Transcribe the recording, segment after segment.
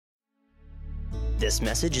This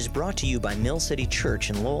message is brought to you by Mill City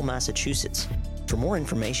Church in Lowell, Massachusetts. For more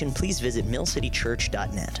information, please visit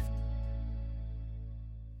millcitychurch.net.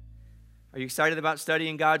 Are you excited about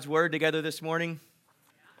studying God's Word together this morning?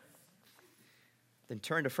 Then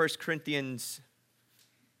turn to 1 Corinthians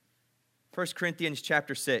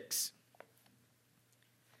chapter 6.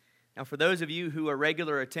 Now, for those of you who are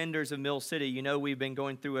regular attenders of Mill City, you know we've been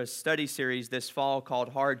going through a study series this fall called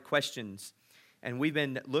Hard Questions. And we've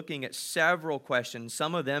been looking at several questions.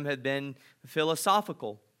 Some of them have been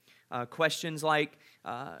philosophical. Questions like,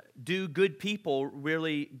 do good people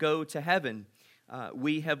really go to heaven?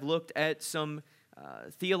 We have looked at some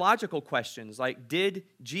theological questions like, did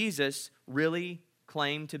Jesus really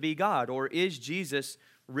claim to be God? Or is Jesus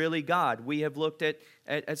really God? We have looked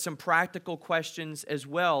at some practical questions as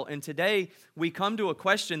well. And today we come to a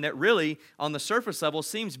question that really, on the surface level,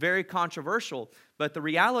 seems very controversial. But the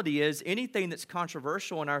reality is anything that's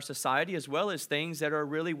controversial in our society, as well as things that are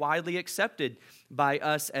really widely accepted by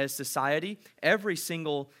us as society, every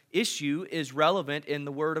single issue is relevant in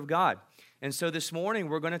the Word of God. And so this morning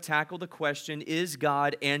we're going to tackle the question, is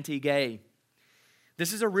God anti-gay?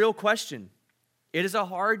 This is a real question. It is a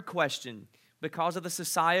hard question because of the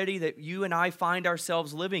society that you and I find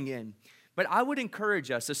ourselves living in. But I would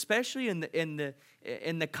encourage us, especially in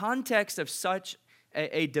the context of such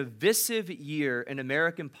a divisive year in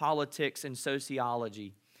American politics and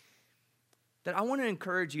sociology, that I want to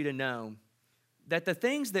encourage you to know that the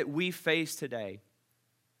things that we face today,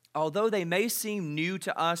 although they may seem new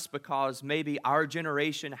to us because maybe our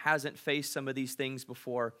generation hasn't faced some of these things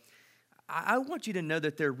before, I want you to know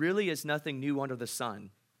that there really is nothing new under the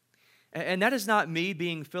sun. And that is not me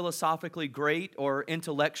being philosophically great or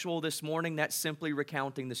intellectual this morning. That's simply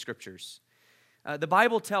recounting the Scriptures. The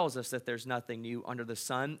Bible tells us that there's nothing new under the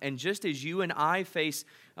sun. And just as you and I face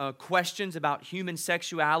questions about human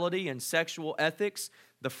sexuality and sexual ethics,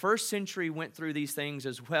 the first century went through these things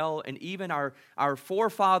as well. And even our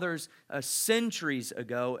forefathers centuries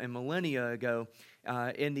ago and millennia ago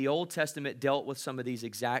in the Old Testament dealt with some of these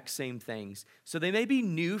exact same things. So they may be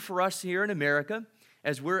new for us here in America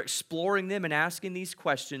as we're exploring them and asking these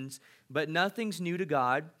questions, but nothing's new to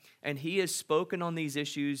God, and He has spoken on these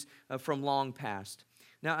issues from long past.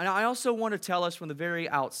 Now, and I also want to tell us from the very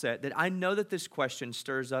outset that I know that this question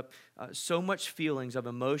stirs up so much feelings of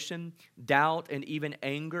emotion, doubt, and even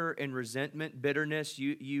anger and resentment, bitterness.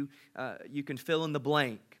 You can fill in the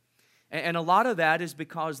blank. And a lot of that is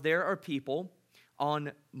because there are people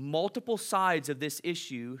on multiple sides of this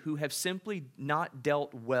issue who have simply not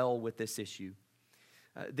dealt well with this issue.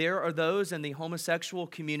 There are those in the homosexual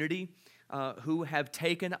community who have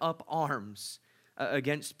taken up arms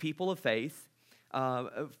against people of faith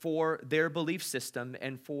for their belief system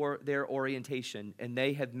and for their orientation, and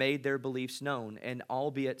they have made their beliefs known, and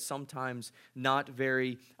albeit sometimes not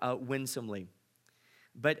very winsomely.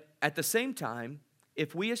 But at the same time,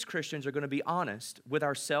 if we as Christians are going to be honest with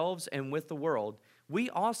ourselves and with the world, we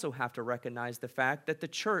also have to recognize the fact that the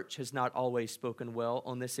church has not always spoken well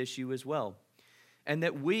on this issue as well. And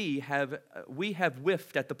that we have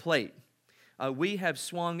whiffed at the plate. We have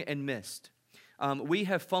swung and missed. We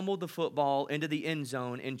have fumbled the football into the end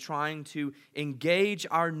zone in trying to engage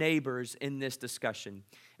our neighbors in this discussion.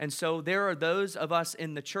 And so there are those of us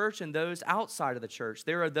in the church and those outside of the church.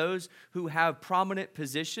 There are those who have prominent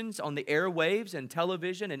positions on the airwaves and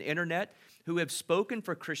television and internet who have spoken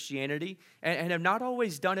for Christianity and have not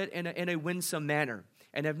always done it in a winsome manner,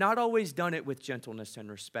 and have not always done it with gentleness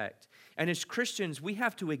and respect. And as Christians, we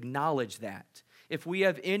have to acknowledge that if we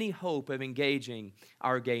have any hope of engaging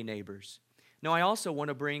our gay neighbors. Now, I also want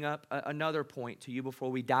to bring up another point to you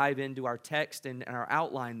before we dive into our text and our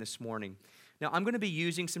outline this morning. Now, I'm going to be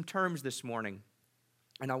using some terms this morning,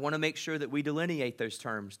 and I want to make sure that we delineate those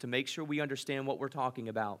terms to make sure we understand what we're talking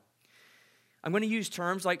about. I'm going to use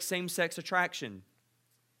terms like same-sex attraction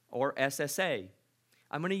or SSA.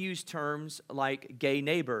 I'm going to use terms like gay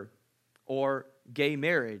neighbor or gay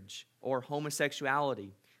marriage or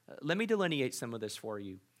homosexuality. Let me delineate some of this for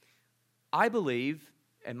you. I believe,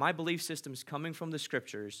 and my belief system is coming from the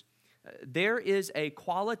Scriptures, there is a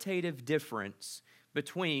qualitative difference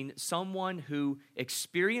between someone who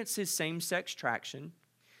experiences same-sex attraction,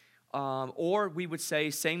 or we would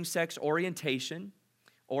say same-sex orientation,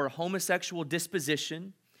 or homosexual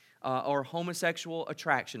disposition, or homosexual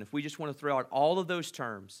attraction. If we just want to throw out all of those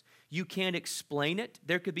terms, you can't explain it.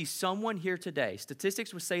 There could be someone here today.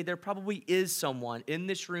 Statistics would say there probably is someone in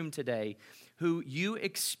this room today who you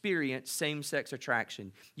experience same-sex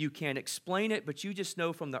attraction. You can't explain it, but you just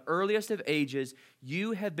know from the earliest of ages,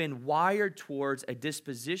 you have been wired towards a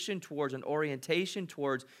disposition, towards an orientation,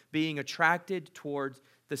 towards being attracted towards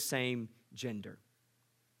the same gender.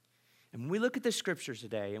 And when we look at the scriptures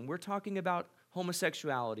today, and we're talking about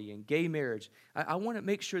homosexuality and gay marriage, I want to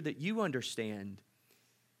make sure that you understand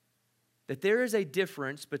that there is a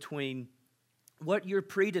difference between what you're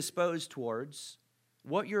predisposed towards,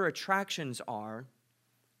 what your attractions are,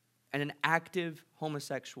 and an active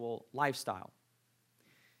homosexual lifestyle.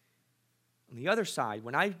 On the other side,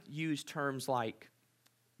 when I use terms like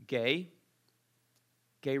gay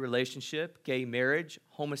relationship, gay marriage,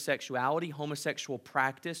 homosexuality, homosexual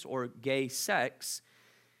practice, or gay sex,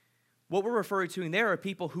 what we're referring to in there are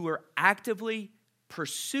people who are actively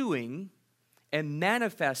pursuing and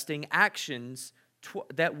manifesting actions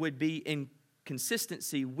that would be in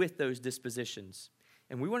consistency with those dispositions.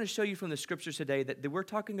 And we want to show you from the scriptures today that we're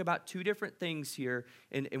talking about two different things here,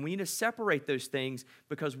 and we need to separate those things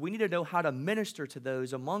because we need to know how to minister to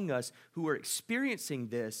those among us who are experiencing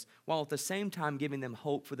this while at the same time giving them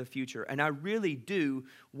hope for the future. And I really do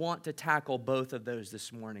want to tackle both of those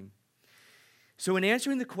this morning. So in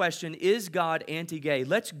answering the question, is God anti-gay?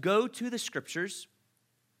 Let's go to the scriptures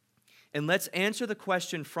and let's answer the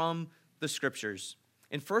question from the scriptures.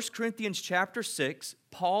 In 1 Corinthians chapter 6,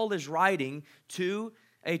 Paul is writing to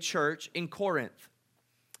a church in Corinth.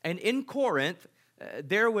 And in Corinth,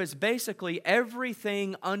 there was basically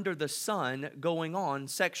everything under the sun going on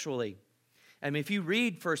sexually. I mean, if you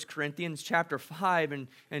read 1 Corinthians chapter 5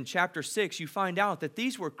 and chapter 6, you find out that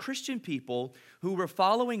these were Christian people who were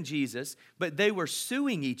following Jesus, but they were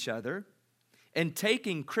suing each other and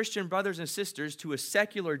taking Christian brothers and sisters to a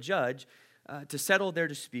secular judge to settle their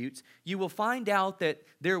disputes. You will find out that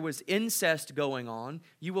there was incest going on.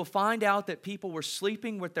 You will find out that people were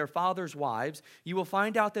sleeping with their father's wives. You will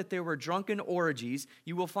find out that there were drunken orgies.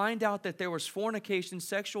 You will find out that there was fornication,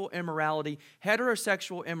 sexual immorality,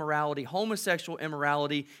 heterosexual immorality, homosexual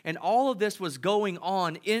immorality, and all of this was going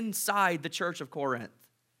on inside the church of Corinth.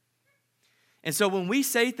 And so when we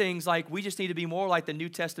say things like we just need to be more like the New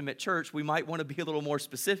Testament church, we might want to be a little more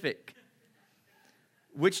specific.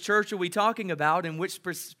 Which church are we talking about, and which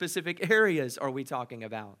specific areas are we talking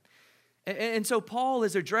about? And so Paul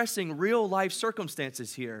is addressing real life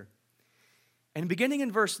circumstances here. And beginning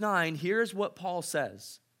in verse 9, here's what Paul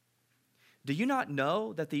says. Do you not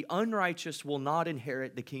know that the unrighteous will not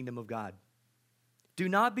inherit the kingdom of God? Do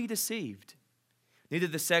not be deceived. Neither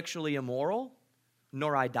the sexually immoral,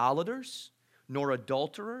 nor idolaters, nor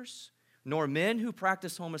adulterers, nor men who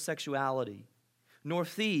practice homosexuality, nor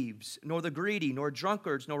thieves, nor the greedy, nor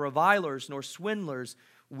drunkards, nor revilers, nor swindlers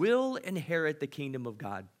will inherit the kingdom of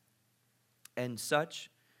God. And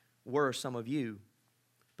such were some of you.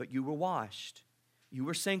 But you were washed, you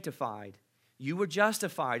were sanctified, you were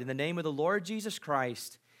justified in the name of the Lord Jesus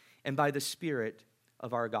Christ and by the Spirit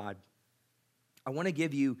of our God. I want to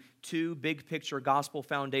give you two big picture gospel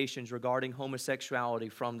foundations regarding homosexuality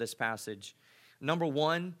from this passage. Number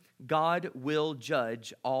one, God will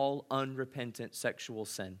judge all unrepentant sexual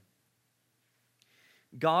sin.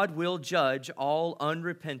 God will judge all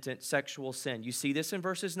unrepentant sexual sin. You see this in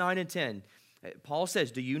verses 9 and 10. Paul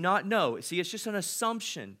says, do you not know? See, it's just an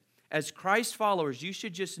assumption. As Christ followers, you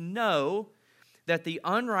should just know that the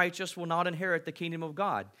unrighteous will not inherit the kingdom of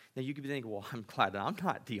God. Now you could be thinking, well, I'm glad I'm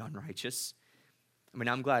not the unrighteous. I mean,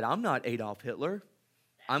 I'm glad I'm not Adolf Hitler.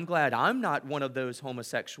 I'm glad I'm not one of those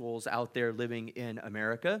homosexuals out there living in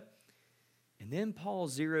America. And then Paul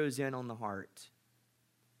zeroes in on the heart.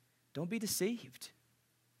 Don't be deceived.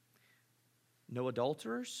 No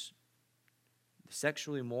adulterers,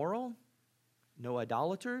 sexually immoral, no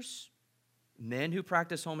idolaters, men who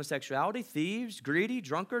practice homosexuality, thieves, greedy,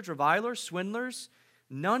 drunkards, revilers, swindlers.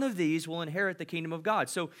 None of these will inherit the kingdom of God.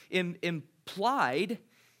 So implied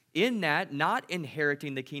in that, not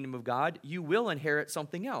inheriting the kingdom of God, you will inherit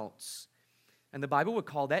something else. And the Bible would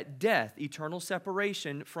call that death, eternal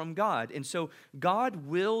separation from God. And so God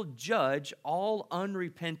will judge all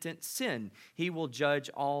unrepentant sin. He will judge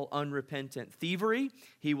all unrepentant thievery.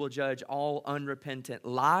 He will judge all unrepentant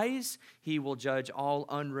lies. He will judge all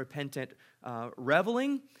unrepentant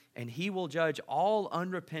reveling. And he will judge all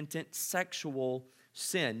unrepentant sexual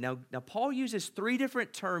sin. Now Paul uses three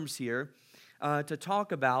different terms here to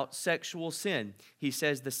talk about sexual sin. He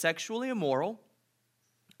says the sexually immoral,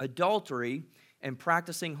 adultery, and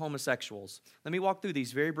practicing homosexuals. Let me walk through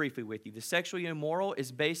these very briefly with you. The sexually immoral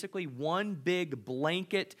is basically one big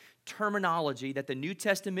blanket terminology that the New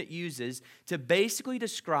Testament uses to basically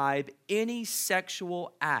describe any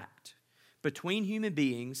sexual act between human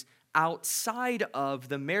beings outside of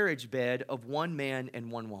the marriage bed of one man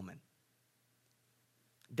and one woman.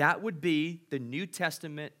 That would be the New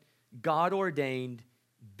Testament God-ordained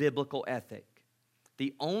biblical ethic.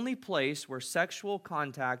 The only place where sexual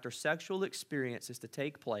contact or sexual experience is to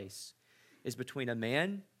take place is between a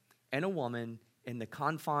man and a woman in the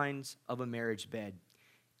confines of a marriage bed.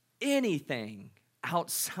 Anything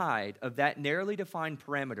outside of that narrowly defined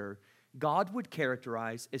parameter, God would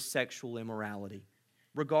characterize as sexual immorality,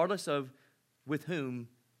 regardless of with whom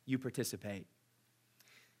you participate.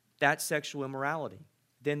 That's sexual immorality.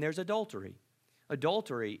 Then there's adultery.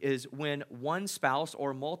 Adultery is when one spouse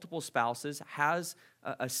or multiple spouses has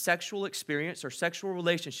a sexual experience or sexual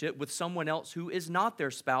relationship with someone else who is not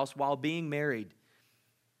their spouse while being married.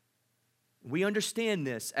 We understand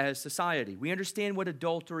this as society. We understand what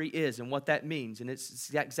adultery is and what that means, and it's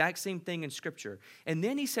the exact same thing in Scripture. And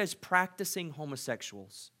then he says practicing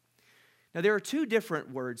homosexuals. Now, there are two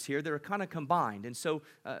different words here that are kind of combined. And so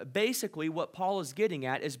basically what Paul is getting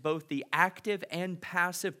at is both the active and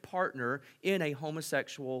passive partner in a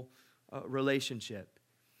homosexual relationship.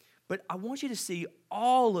 But I want you to see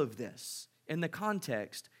all of this in the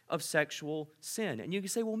context of sexual sin. And you can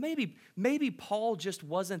say, well, maybe Paul just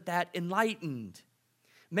wasn't that enlightened.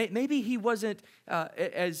 Maybe he wasn't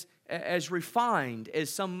as refined as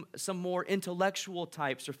some more intellectual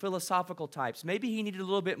types or philosophical types. Maybe he needed a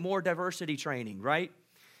little bit more diversity training, right?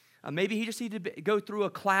 Maybe he just needed to go through a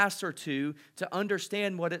class or two to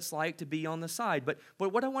understand what it's like to be on the side. But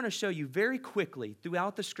what I want to show you very quickly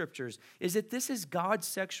throughout the Scriptures is that this is God's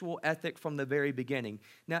sexual ethic from the very beginning.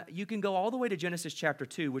 Now, you can go all the way to Genesis chapter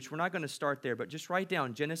 2, which we're not going to start there, but just write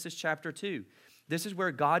down Genesis chapter 2. This is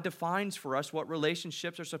where God defines for us what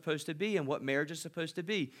relationships are supposed to be and what marriage is supposed to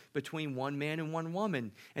be between one man and one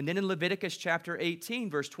woman. And then in Leviticus chapter 18,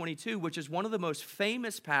 verse 22, which is one of the most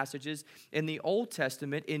famous passages in the Old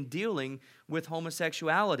Testament in dealing with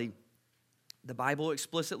homosexuality. The Bible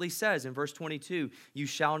explicitly says in verse 22, "You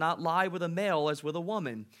shall not lie with a male as with a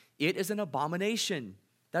woman. It is an abomination."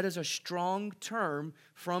 That is a strong term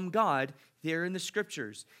from God there in the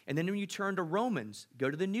Scriptures. And then when you turn to Romans, go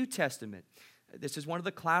to the New Testament. This is one of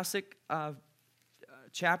the classic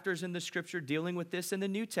chapters in the Scripture dealing with this in the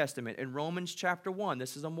New Testament. In Romans chapter 1,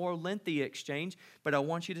 this is a more lengthy exchange, but I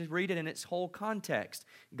want you to read it in its whole context.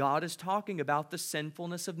 God is talking about the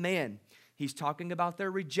sinfulness of man. He's talking about their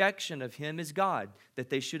rejection of Him as God, that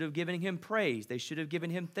they should have given Him praise. They should have given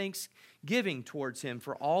Him thanksgiving towards Him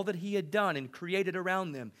for all that He had done and created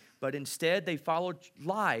around them. But instead, they followed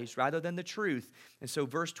lies rather than the truth. And so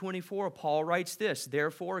verse 24, Paul writes this,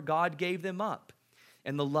 "Therefore God gave them up,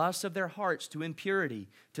 and the lusts of their hearts to impurity,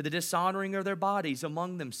 to the dishonoring of their bodies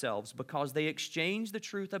among themselves, because they exchanged the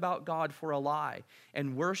truth about God for a lie,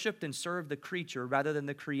 and worshiped and served the creature rather than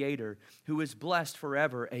the Creator, who is blessed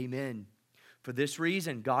forever. Amen. For this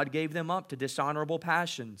reason, God gave them up to dishonorable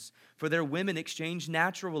passions. For their women exchanged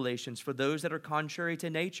natural relations for those that are contrary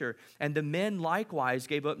to nature. And the men likewise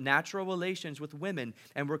gave up natural relations with women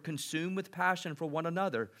and were consumed with passion for one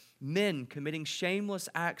another, men committing shameless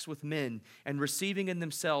acts with men and receiving in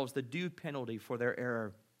themselves the due penalty for their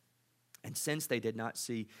error. And since they did not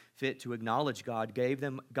see fit to acknowledge God gave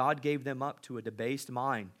them up to a debased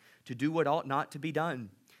mind, to do what ought not to be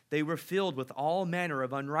done. They were filled with all manner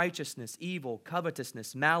of unrighteousness, evil,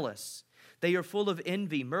 covetousness, malice. They are full of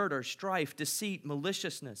envy, murder, strife, deceit,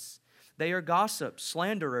 maliciousness. They are gossips,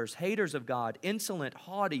 slanderers, haters of God, insolent,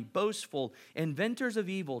 haughty, boastful, inventors of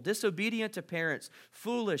evil, disobedient to parents,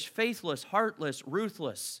 foolish, faithless, heartless,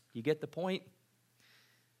 ruthless." You get the point?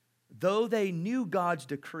 "Though they knew God's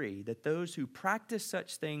decree that those who practice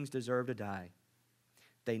such things deserve to die,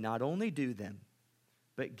 they not only do them,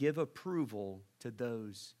 but give approval to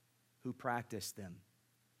those who practice them."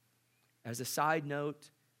 As a side note,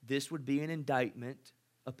 this would be an indictment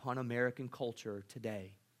upon American culture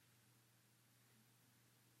today.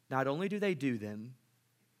 Not only do they do them,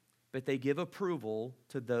 but they give approval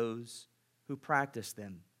to those who practice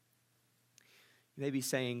them. You may be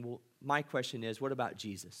saying, well, my question is, what about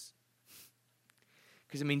Jesus?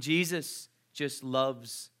 Because, Jesus just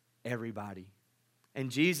loves everybody. And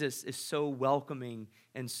Jesus is so welcoming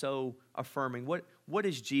and so affirming. What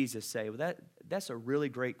does Jesus say? Well, that's a really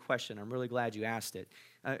great question. I'm really glad you asked it.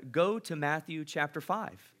 Go to Matthew chapter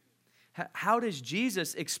 5. How does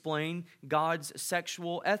Jesus explain God's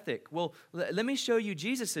sexual ethic? Well, let me show you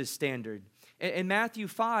Jesus' standard. In Matthew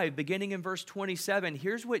 5, beginning in verse 27,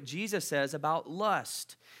 here's what Jesus says about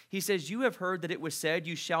lust. He says, "You have heard that it was said,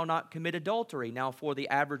 'You shall not commit adultery.'" Now, for the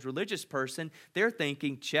average religious person, they're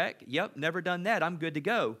thinking, check, yep, never done that, I'm good to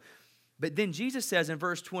go. But then Jesus says in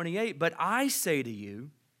verse 28, "But I say to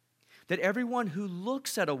you that everyone who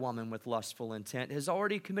looks at a woman with lustful intent has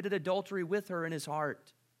already committed adultery with her in his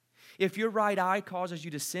heart. If your right eye causes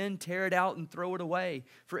you to sin, tear it out and throw it away.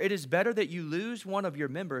 For it is better that you lose one of your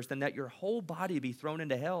members than that your whole body be thrown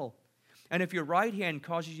into hell. And if your right hand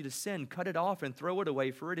causes you to sin, cut it off and throw it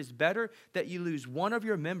away, for it is better that you lose one of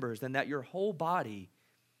your members than that your whole body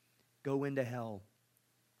go into hell.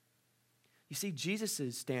 You see,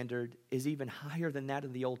 Jesus' standard is even higher than that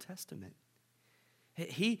of the Old Testament.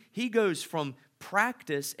 He goes from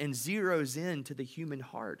practice and zeroes in to the human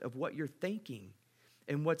heart of what you're thinking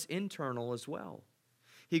and what's internal as well.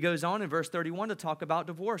 He goes on in verse 31 to talk about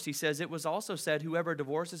divorce. He says, it was also said, whoever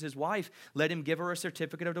divorces his wife, let him give her a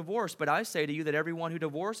certificate of divorce. But I say to you that everyone who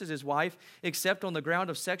divorces his wife, except on the ground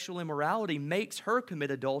of sexual immorality, makes her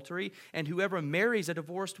commit adultery, and whoever marries a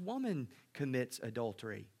divorced woman commits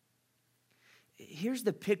adultery. Here's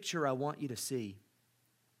the picture I want you to see.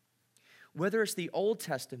 Whether it's the Old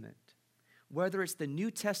Testament, whether it's the New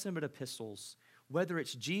Testament epistles, whether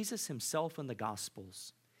it's Jesus himself in the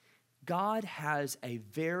Gospels, God has a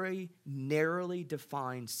very narrowly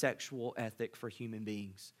defined sexual ethic for human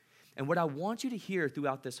beings. And what I want you to hear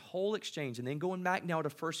throughout this whole exchange, and then going back now to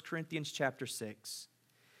 1 Corinthians chapter 6,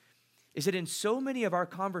 is that in so many of our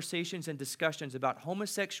conversations and discussions about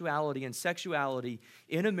homosexuality and sexuality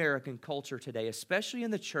in American culture today, especially in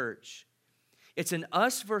the church, it's an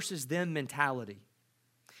us versus them mentality.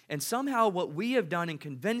 And somehow what we have done and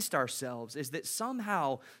convinced ourselves is that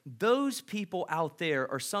somehow those people out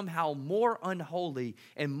there are somehow more unholy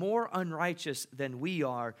and more unrighteous than we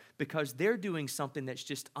are because they're doing something that's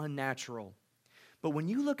just unnatural. But when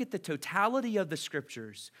you look at the totality of the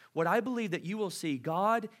Scriptures, what I believe that you will see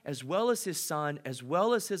God, as well as His Son, as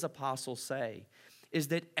well as His apostles say, is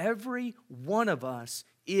that every one of us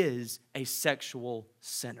is a sexual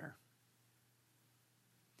sinner.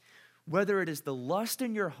 Whether it is the lust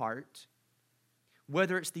in your heart,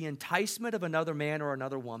 whether it's the enticement of another man or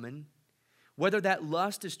another woman, whether that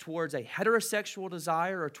lust is towards a heterosexual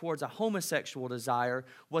desire or towards a homosexual desire,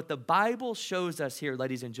 what the Bible shows us here,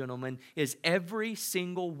 ladies and gentlemen, is every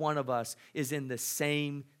single one of us is in the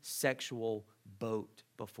same sexual boat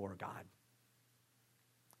before God.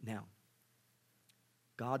 Now,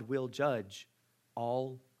 God will judge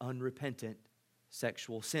all unrepentant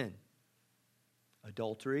sexual sin.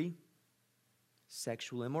 Adultery,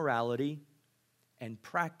 sexual immorality, and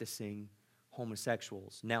practicing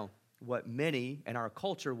homosexuals. Now, what many in our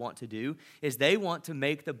culture want to do is they want to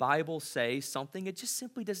make the Bible say something it just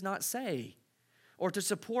simply does not say, or to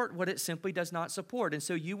support what it simply does not support. And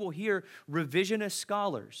so you will hear revisionist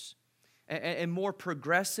scholars and more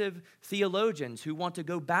progressive theologians who want to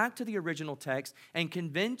go back to the original text and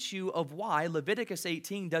convince you of why Leviticus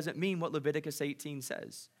 18 doesn't mean what Leviticus 18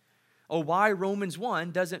 says. Or why Romans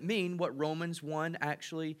 1 doesn't mean what Romans 1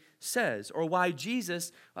 actually says. Or why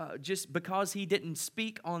Jesus, just because he didn't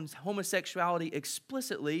speak on homosexuality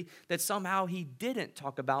explicitly, that somehow he didn't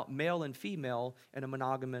talk about male and female in a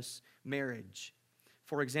monogamous marriage.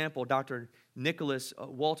 For example, Dr. Nicholas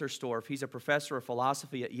Walterstorff, he's a professor of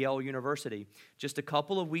philosophy at Yale University, just a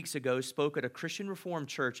couple of weeks ago spoke at a Christian Reformed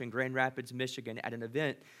church in Grand Rapids, Michigan at an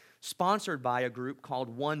event sponsored by a group called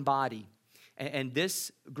One Body. And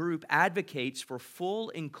this group advocates for full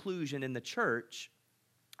inclusion in the church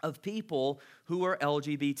of people who are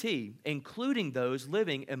LGBT, including those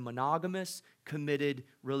living in monogamous, committed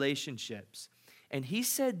relationships. And he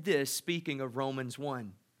said this, speaking of Romans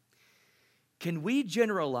 1. Can we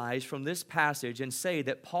generalize from this passage and say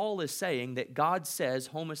that Paul is saying that God says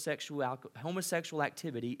homosexual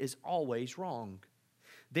activity is always wrong?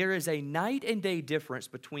 There is a night and day difference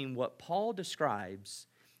between what Paul describes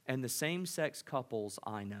and the same-sex couples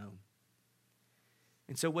I know.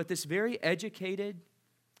 And so what this very educated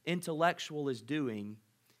intellectual is doing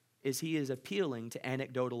is he is appealing to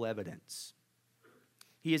anecdotal evidence.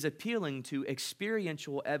 He is appealing to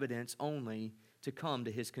experiential evidence only to come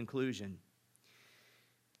to his conclusion.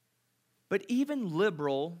 But even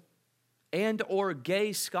liberal and or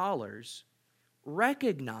gay scholars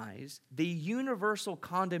recognize the universal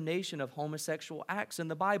condemnation of homosexual acts in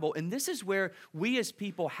the Bible. And this is where we as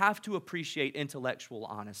people have to appreciate intellectual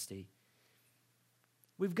honesty.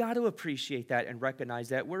 We've got to appreciate that and recognize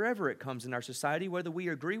that wherever it comes in our society, whether we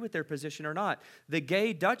agree with their position or not. The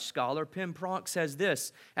gay Dutch scholar Pim Pronk says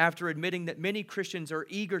this after admitting that many Christians are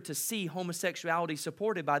eager to see homosexuality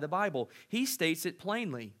supported by the Bible. He states it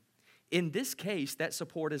plainly. In this case, that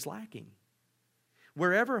support is lacking.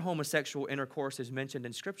 Wherever homosexual intercourse is mentioned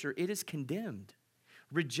in Scripture, it is condemned.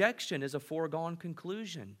 Rejection is a foregone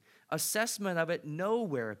conclusion. Assessment of it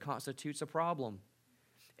nowhere constitutes a problem.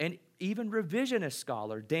 And even revisionist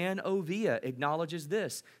scholar Dan Ovia acknowledges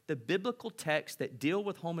this. The biblical texts that deal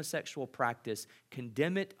with homosexual practice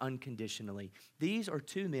condemn it unconditionally. These are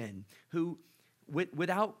two men who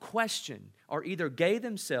without question, are either gay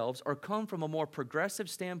themselves or come from a more progressive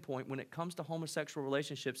standpoint when it comes to homosexual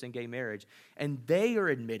relationships and gay marriage. And they are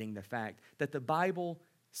admitting the fact that the Bible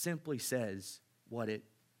simply says what it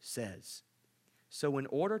says. So in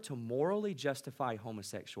order to morally justify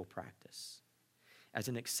homosexual practice as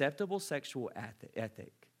an acceptable sexual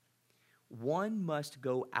ethic, one must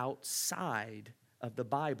go outside of the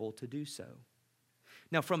Bible to do so.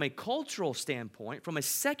 Now, from a cultural standpoint, from a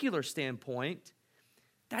secular standpoint,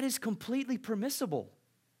 that is completely permissible.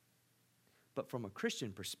 But from a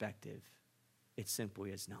Christian perspective, it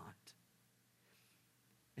simply is not.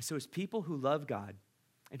 And so as people who love God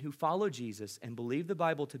and who follow Jesus and believe the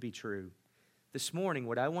Bible to be true, this morning,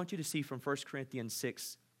 what I want you to see from 1 Corinthians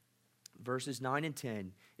 6, verses 9 and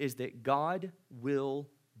 10, is that God will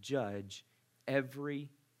judge every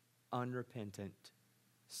unrepentant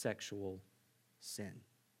sexual sin.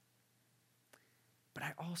 But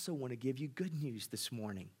I also want to give you good news this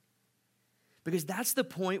morning, because that's the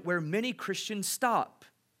point where many Christians stop.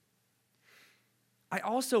 I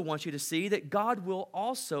also want you to see that God will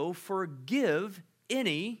also forgive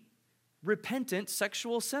any repentant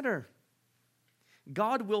sexual sinner.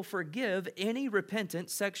 God will forgive any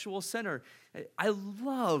repentant sexual sinner. I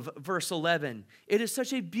love verse 11. It is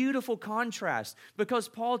such a beautiful contrast because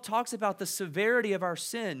Paul talks about the severity of our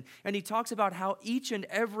sin, and he talks about how each and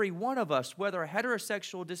every one of us, whether a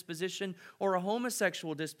heterosexual disposition or a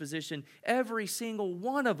homosexual disposition, every single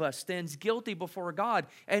one of us stands guilty before God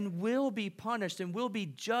and will be punished and will be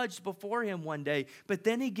judged before him one day. But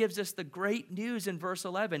then he gives us the great news in verse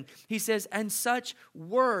 11. He says, "And such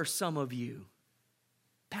were some of you."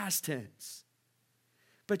 Past tense.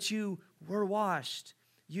 But you were washed,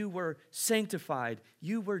 you were sanctified,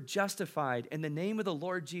 you were justified in the name of the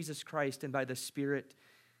Lord Jesus Christ and by the Spirit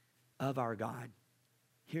of our God.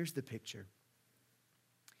 Here's the picture.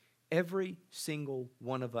 Every single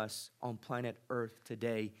one of us on planet Earth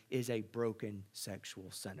today is a broken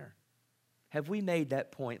sexual sinner. Have we made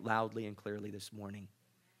that point loudly and clearly this morning?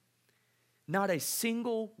 Not a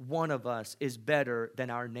single one of us is better than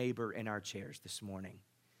our neighbor in our chairs this morning.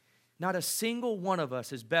 Not a single one of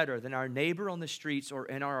us is better than our neighbor on the streets or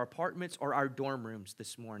in our apartments or our dorm rooms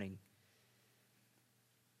this morning.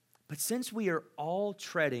 But since we are all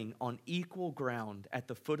treading on equal ground at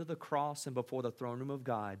the foot of the cross and before the throne room of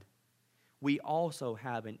God, we also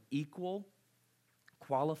have an equal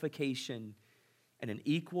qualification and an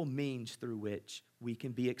equal means through which we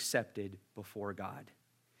can be accepted before God.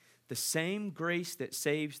 The same grace that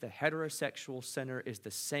saves the heterosexual sinner is the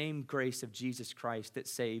same grace of Jesus Christ that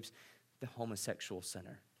saves the homosexual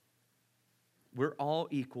sinner. We're all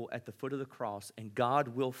equal at the foot of the cross, and God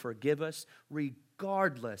will forgive us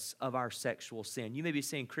regardless of our sexual sin. You may be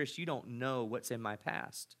saying, "Chris, you don't know what's in my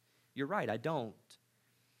past." You're right, I don't.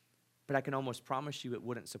 But I can almost promise you it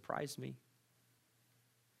wouldn't surprise me.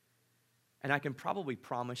 And I can probably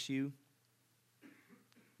promise you,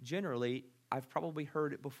 generally, I've probably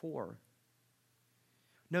heard it before.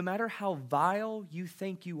 No matter how vile you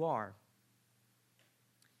think you are,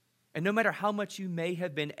 and no matter how much you may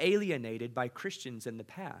have been alienated by Christians in the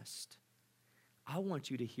past, I want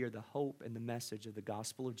you to hear the hope and the message of the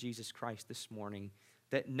gospel of Jesus Christ this morning,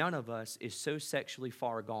 that none of us is so sexually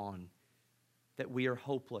far gone that we are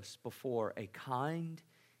hopeless before a kind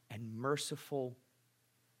and merciful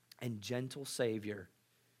and gentle Savior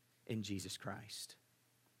in Jesus Christ.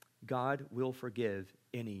 God will forgive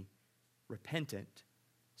any repentant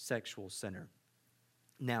sexual sinner.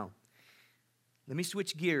 Now, let me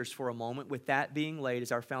switch gears for a moment with that being laid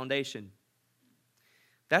as our foundation.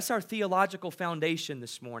 That's our theological foundation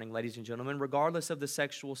this morning, ladies and gentlemen, regardless of the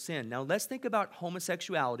sexual sin. Now, let's think about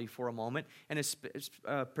homosexuality for a moment, and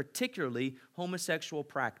particularly homosexual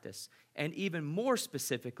practice, and even more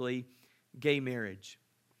specifically, gay marriage.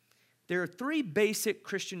 There are three basic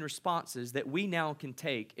Christian responses that we now can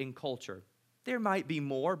take in culture. There might be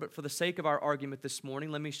more, but for the sake of our argument this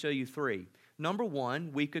morning, let me show you three. Number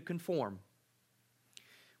one, we could conform.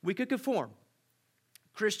 We could conform.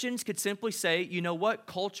 Christians could simply say, you know what?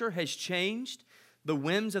 Culture has changed. The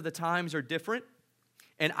whims of the times are different.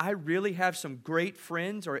 And I really have some great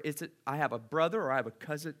friends, or I have a brother, or I have a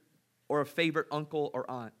cousin, or a favorite uncle or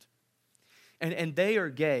aunt. And they are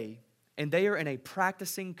gay. And they are in a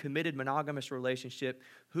practicing, committed, monogamous relationship.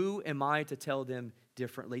 Who am I to tell them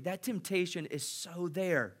differently? That temptation is so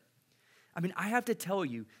there. I mean, I have to tell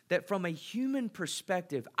you that from a human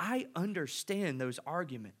perspective, I understand those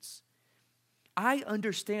arguments. I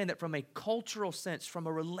understand that from a cultural sense, from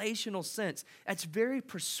a relational sense, it's very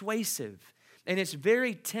persuasive. And it's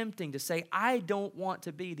very tempting to say, I don't want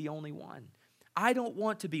to be the only one. I don't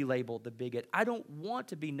want to be labeled the bigot. I don't want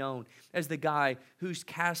to be known as the guy who's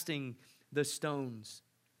casting the stones.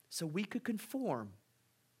 So we could conform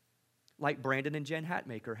like Brandon and Jen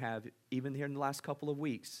Hatmaker have even here in the last couple of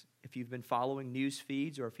weeks. If you've been following news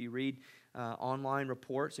feeds or if you read online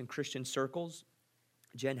reports in Christian circles,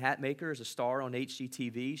 Jen Hatmaker is a star on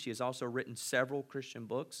HGTV. She has also written several Christian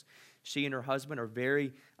books. She and her husband are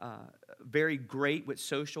very great with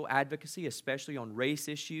social advocacy, especially on race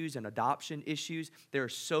issues and adoption issues. There are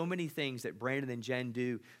so many things that Brandon and Jen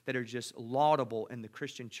do that are just laudable in the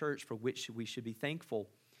Christian church, for which we should be thankful.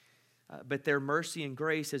 But their mercy and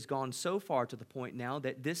grace has gone so far to the point now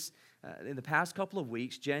that in the past couple of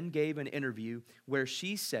weeks, Jen gave an interview where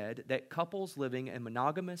she said that couples living in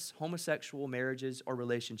monogamous, homosexual marriages or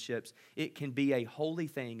relationships, it can be a holy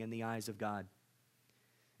thing in the eyes of God.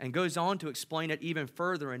 And goes on to explain it even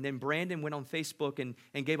further. And then Brandon went on Facebook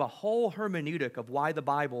and gave a whole hermeneutic of why the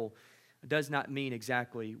Bible does not mean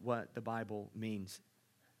exactly what the Bible means.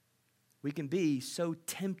 We can be so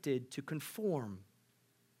tempted to conform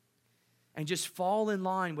and just fall in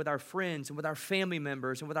line with our friends and with our family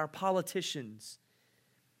members and with our politicians.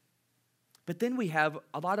 But then we have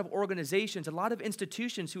a lot of organizations, a lot of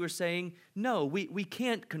institutions who are saying, no, we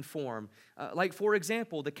can't conform. Like, for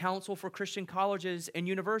example, the Council for Christian Colleges and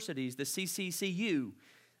Universities, the CCCU.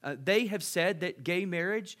 They have said that gay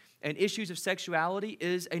marriage and issues of sexuality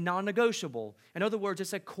is a non-negotiable. In other words,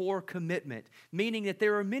 it's a core commitment, meaning that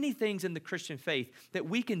there are many things in the Christian faith that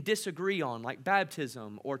we can disagree on, like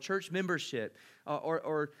baptism or church membership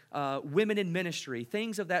or women in ministry,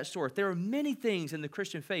 things of that sort. There are many things in the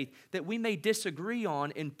Christian faith that we may disagree on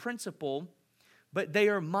in principle, but they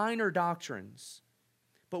are minor doctrines.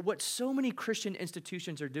 But what so many Christian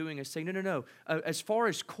institutions are doing is saying, no. As far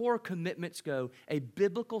as core commitments go, a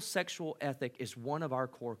biblical sexual ethic is one of our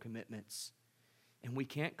core commitments. And we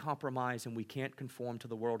can't compromise and we can't conform to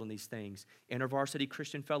the world on these things. InterVarsity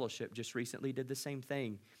Christian Fellowship just recently did the same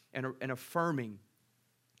thing and affirming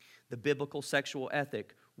the biblical sexual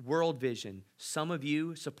ethic. World Vision. Some of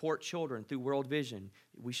you support children through World Vision.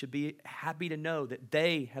 We should be happy to know that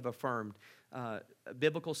they have affirmed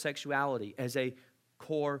biblical sexuality as a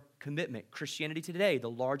core commitment. Christianity Today, the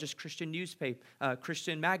largest Christian newspaper,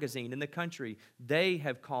 Christian magazine in the country, they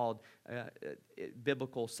have called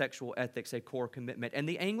biblical sexual ethics a core commitment. And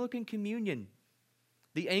the Anglican Communion,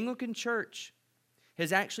 the Anglican Church,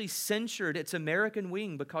 has actually censured its American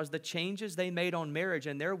wing because the changes they made on marriage,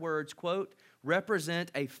 in their words, quote, represent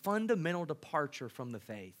a fundamental departure from the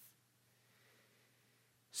faith.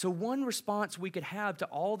 So one response we could have to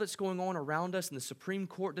all that's going on around us and the Supreme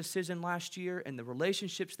Court decision last year and the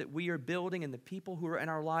relationships that we are building and the people who are in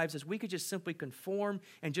our lives is we could just simply conform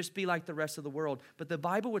and just be like the rest of the world. But the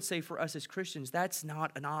Bible would say for us as Christians, that's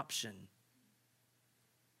not an option.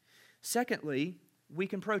 Secondly, we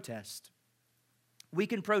can protest. We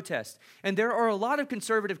can protest. And there are a lot of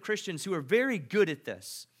conservative Christians who are very good at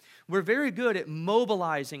this. We're very good at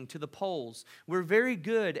mobilizing to the polls. We're very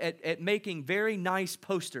good at making very nice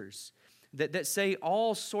posters that say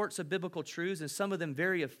all sorts of biblical truths, and some of them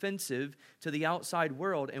very offensive to the outside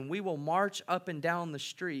world, and we will march up and down the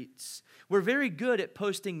streets. We're very good at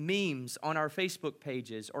posting memes on our Facebook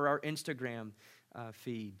pages or our Instagram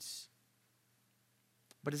feeds.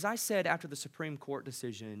 But as I said after the Supreme Court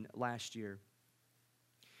decision last year,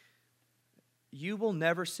 you will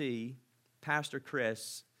never see Pastor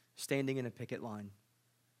Chris standing in a picket line.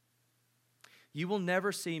 You will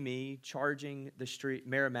never see me charging the street,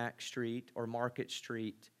 Merrimack Street or Market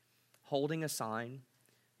Street, holding a sign.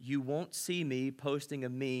 You won't see me posting a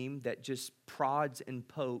meme that just prods and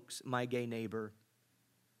pokes my gay neighbor.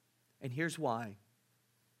 And here's why.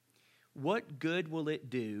 What good will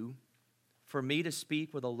it do for me to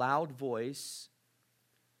speak with a loud voice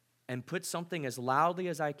and put something as loudly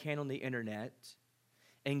as I can on the internet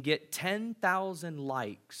and get 10,000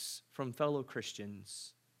 likes from fellow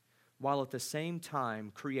Christians, while at the same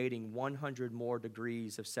time creating 100 more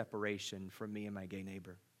degrees of separation from me and my gay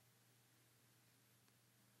neighbor?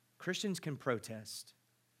 Christians can protest,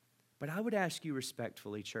 but I would ask you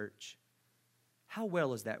respectfully, church, how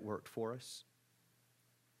well has that worked for us?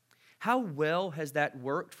 How well has that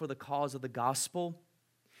worked for the cause of the gospel?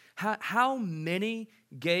 How many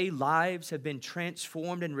gay lives have been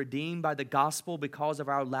transformed and redeemed by the gospel because of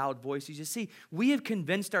our loud voices? You see, we have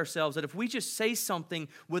convinced ourselves that if we just say something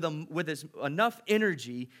with enough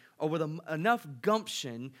energy or with enough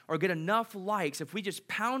gumption or get enough likes, if we just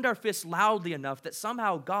pound our fists loudly enough, that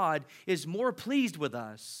somehow God is more pleased with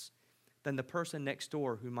us than the person next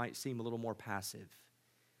door who might seem a little more passive.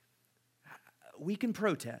 We can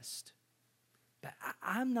protest. But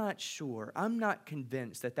I'm not sure, I'm not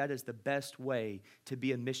convinced that that is the best way to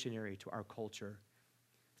be a missionary to our culture.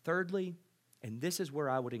 Thirdly, and this is where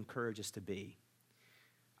I would encourage us to be,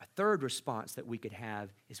 a third response that we could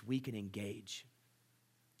have is we can engage.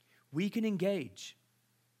 We can engage.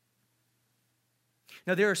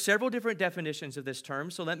 Now, there are several different definitions of this term,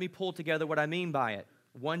 so let me pull together what I mean by it.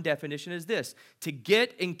 One definition is this: to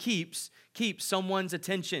get and keep someone's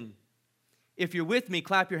attention. If you're with me,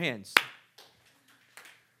 clap your hands.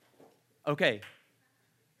 Okay.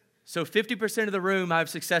 So 50% of the room I've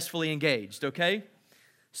successfully engaged, okay?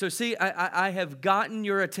 So see, I have gotten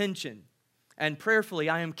your attention, and prayerfully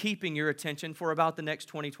I am keeping your attention for about the next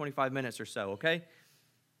 20, 25 minutes or so, okay?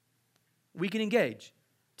 We can engage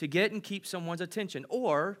to get and keep someone's attention,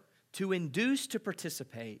 or to induce to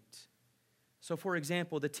participate. So for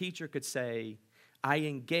example, the teacher could say, I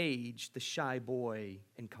engaged the shy boy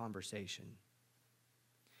in conversation.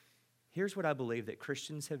 Here's what I believe that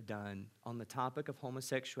Christians have done on the topic of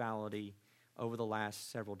homosexuality over the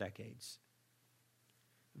last several decades.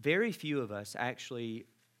 Very few of us actually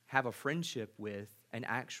have a friendship with an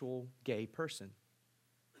actual gay person.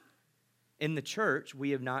 In the church, we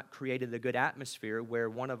have not created a good atmosphere where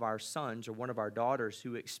one of our sons or one of our daughters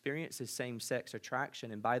who experiences same-sex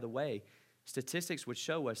attraction, and by the way, statistics would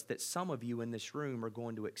show us that some of you in this room are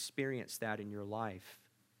going to experience that in your life.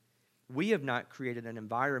 We have not created an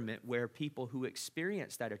environment where people who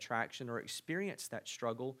experience that attraction or experience that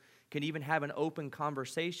struggle can even have an open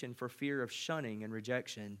conversation for fear of shunning and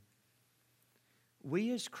rejection.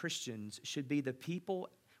 We as Christians should be the people,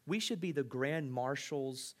 we should be the grand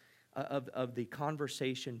marshals of the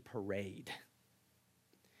conversation parade,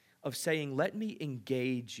 of saying, let me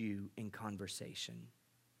engage you in conversation.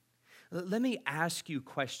 Let me ask you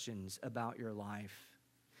questions about your life.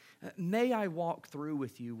 May I walk through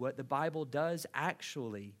with you what the Bible does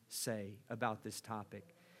actually say about this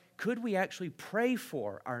topic? Could we actually pray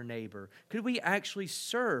for our neighbor? Could we actually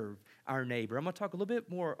serve our neighbor? I'm going to talk a little bit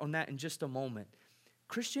more on that in just a moment.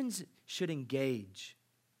 Christians should engage.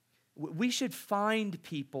 We should find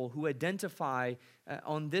people who identify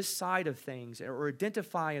on this side of things or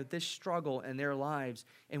identify with this struggle in their lives,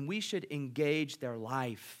 and we should engage their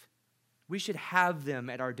life. We should have them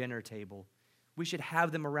at our dinner table. We should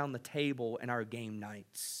have them around the table in our game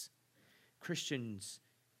nights. Christians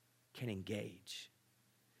can engage.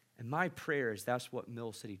 And my prayer is that's what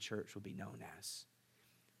Mill City Church will be known as.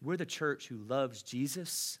 We're the church who loves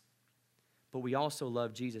Jesus, but we also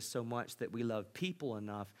love Jesus so much that we love people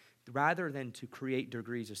enough. Rather than to create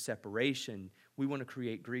degrees of separation, we want to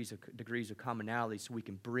create degrees of commonality so we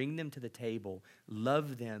can bring them to the table,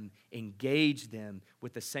 love them, engage them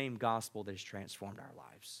with the same gospel that has transformed our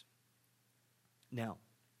lives. Now,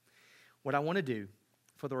 what I want to do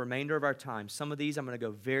for the remainder of our time, some of these I'm going to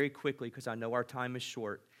go very quickly because I know our time is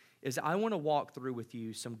short, is I want to walk through with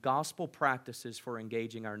you some gospel practices for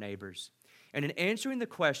engaging our neighbors. And in answering the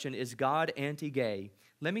question, is God anti-gay,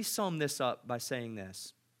 let me sum this up by saying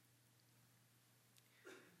this.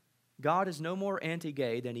 God is no more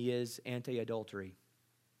anti-gay than he is anti-adultery.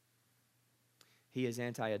 He is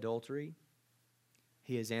anti-adultery.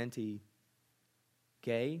 He is anti-gay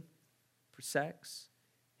for sex.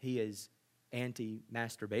 He is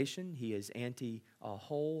anti-masturbation. He is anti a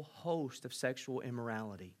whole host of sexual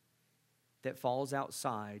immorality that falls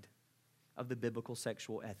outside of the biblical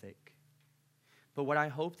sexual ethic. But what I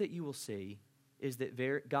hope that you will see is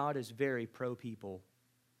that God is very pro-people,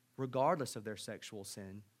 regardless of their sexual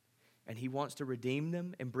sin, and he wants to redeem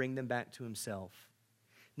them and bring them back to himself.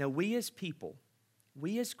 Now, we as people,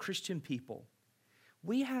 we as Christian people,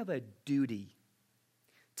 we have a duty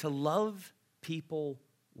to love people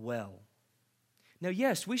well. Now,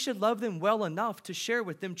 yes, we should love them well enough to share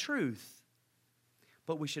with them truth,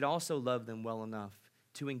 but we should also love them well enough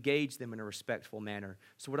to engage them in a respectful manner.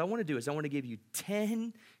 So what I want to do is I want to give you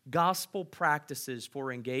 10 gospel practices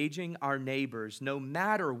for engaging our neighbors, no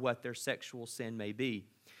matter what their sexual sin may be.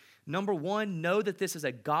 Number one, know that this is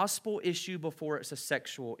a gospel issue before it's a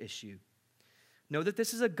sexual issue. Know that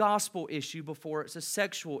this is a gospel issue before it's a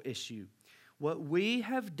sexual issue. What we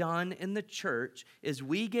have done in the church is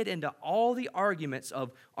we get into all the arguments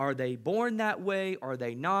of, are they born that way? Are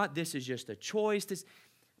they not? This is just a choice.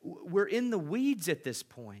 We're in the weeds at this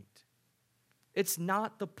point. It's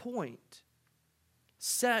not the point.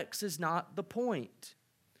 Sex is not the point.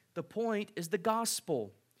 The point is the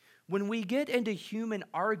gospel. When we get into human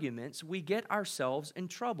arguments, we get ourselves in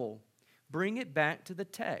trouble. Bring it back to the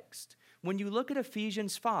text. When you look at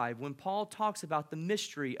Ephesians 5, when Paul talks about the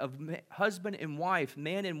mystery of husband and wife,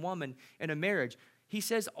 man and woman in a marriage, He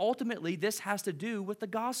says ultimately this has to do with the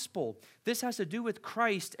gospel. This has to do with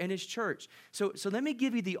Christ and his church. So let me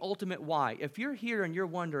give you the ultimate why. If you're here and you're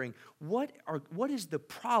wondering, what is the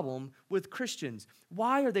problem with Christians?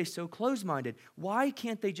 Why are they so closed-minded? Why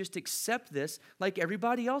can't they just accept this like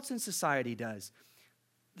everybody else in society does?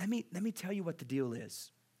 Let me tell you what the deal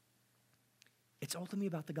is. It's ultimately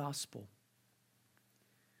about the gospel.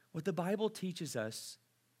 What the Bible teaches us,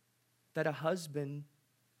 that a husband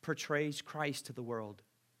portrays Christ to the world,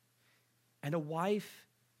 and a wife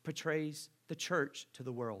portrays the church to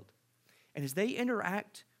the world. And as they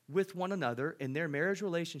interact with one another in their marriage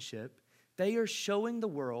relationship, they are showing the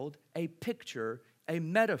world a picture, a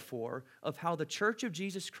metaphor of how the church of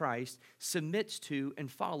Jesus Christ submits to and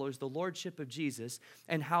follows the lordship of Jesus,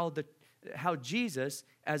 and how Jesus,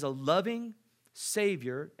 as a loving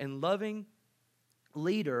Savior and loving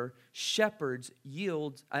leader, shepherds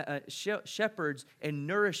and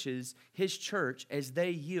nourishes his church as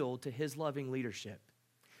they yield to his loving leadership.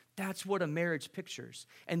 That's what a marriage pictures.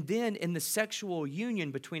 And then in the sexual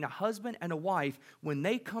union between a husband and a wife, when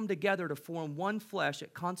they come together to form one flesh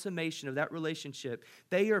at consummation of that relationship,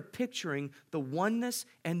 they are picturing the oneness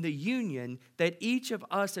and the union that each of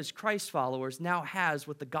us as Christ followers now has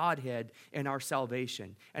with the Godhead in our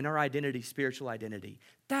salvation and our identity, spiritual identity.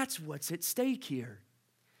 That's what's at stake here.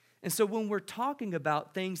 And so when we're talking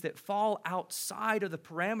about things that fall outside of the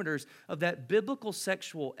parameters of that biblical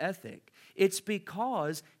sexual ethic, it's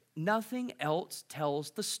because nothing else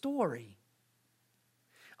tells the story.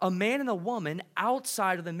 A man and a woman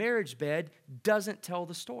outside of the marriage bed doesn't tell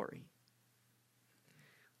the story.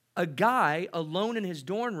 A guy alone in his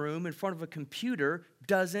dorm room in front of a computer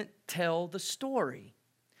doesn't tell the story.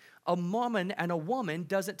 A woman and a woman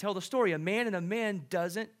doesn't tell the story. A man and a man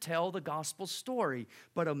doesn't tell the gospel story.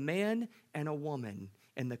 But a man and a woman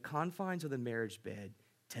in the confines of the marriage bed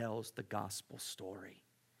tells the gospel story.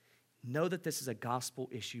 Know that this is a gospel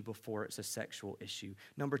issue before it's a sexual issue.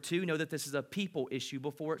 Number two, know that this is a people issue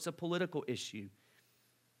before it's a political issue.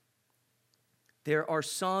 There are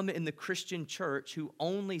some in the Christian church who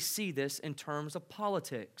only see this in terms of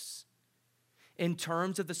politics, in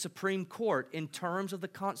terms of the Supreme Court, in terms of the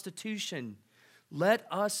Constitution. Let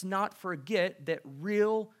us not forget that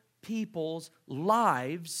real people's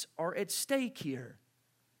lives are at stake here,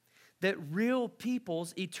 that real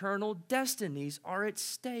people's eternal destinies are at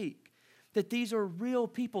stake, that these are real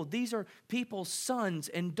people. These are people's sons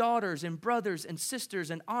and daughters and brothers and sisters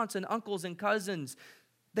and aunts and uncles and cousins.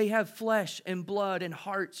 They have flesh and blood and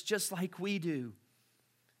hearts just like we do.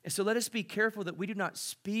 And so let us be careful that we do not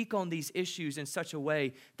speak on these issues in such a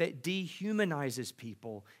way that dehumanizes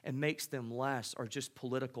people and makes them less or just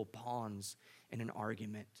political pawns in an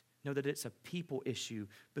argument. Know that it's a people issue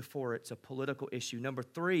before it's a political issue. Number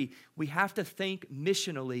three, we have to think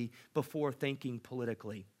missionally before thinking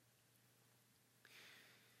politically.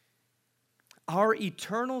 Our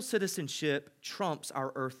eternal citizenship trumps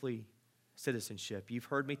our earthly citizenship. You've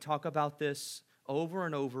heard me talk about this over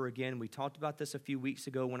and over again. We talked about this a few weeks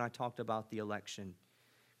ago when I talked about the election.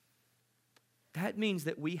 That means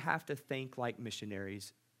that we have to think like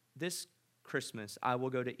missionaries. This Christmas, I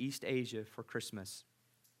will go to East Asia for Christmas.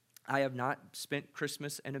 I have not spent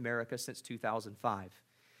Christmas in America since 2005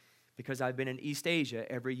 because I've been in East Asia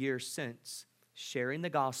every year since, sharing the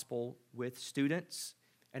gospel with students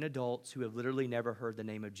and adults who have literally never heard the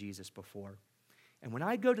name of Jesus before. And when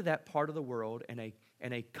I go to that part of the world in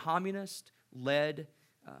a communist-led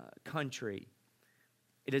country,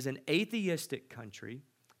 it is an atheistic country,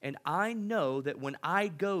 and I know that when I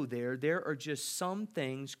go there, there are just some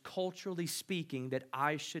things, culturally speaking, that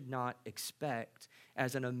I should not expect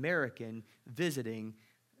as an American visiting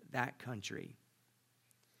that country.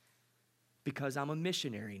 Because I'm a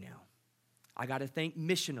missionary now. I got to think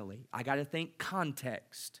missionally. I got to think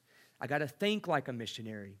context. I got to think like a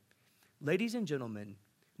missionary. Ladies and gentlemen,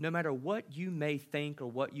 no matter what you may think or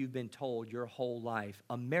what you've been told your whole life,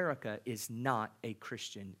 America is not a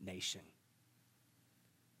Christian nation.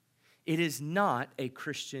 It is not a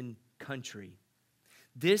Christian country.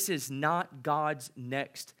 This is not God's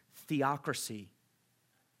next theocracy.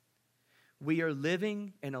 We are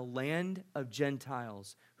living in a land of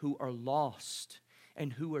Gentiles who are lost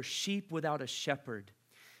and who are sheep without a shepherd.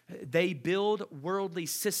 They build worldly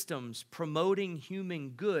systems promoting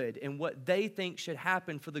human good and what they think should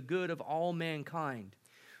happen for the good of all mankind.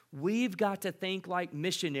 We've got to think like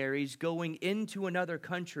missionaries going into another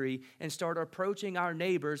country and start approaching our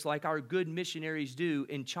neighbors like our good missionaries do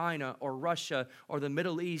in China or Russia or the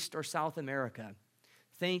Middle East or South America.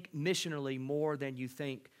 Think missionally more than you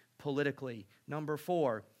think politically. Number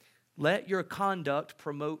 4, let your conduct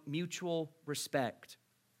promote mutual respect.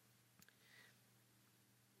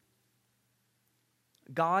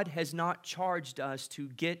 God has not charged us to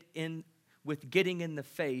getting in the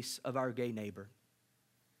face of our gay neighbor.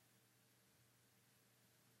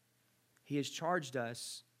 He has charged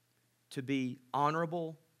us to be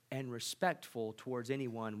honorable and respectful towards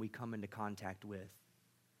anyone we come into contact with.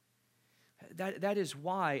 That is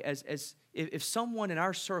why, if someone in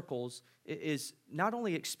our circles is not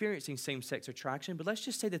only experiencing same-sex attraction, but let's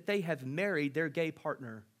just say that they have married their gay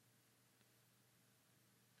partner,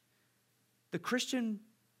 the Christian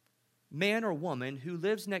man or woman who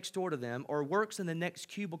lives next door to them or works in the next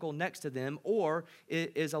cubicle next to them or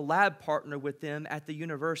is a lab partner with them at the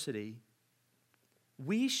university,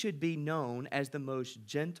 we should be known as the most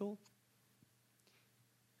gentle,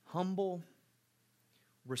 humble,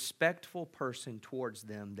 respectful person towards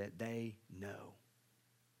them that they know.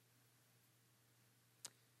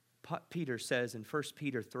 Peter says in 1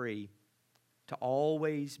 Peter 3 to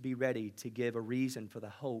always be ready to give a reason for the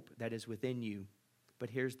hope that is within you. But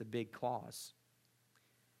here's the big clause.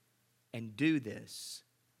 And do this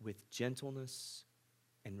with gentleness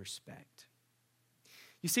and respect.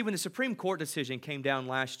 You see, when the Supreme Court decision came down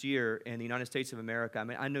last year in the United States of America,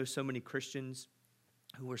 I know so many Christians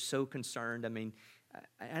who were so concerned. And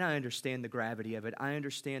I understand the gravity of it. I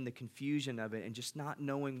understand the confusion of it and just not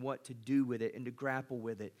knowing what to do with it and to grapple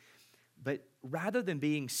with it. But rather than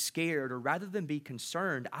being scared or rather than be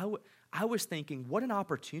concerned, I was thinking, what an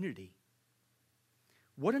opportunity.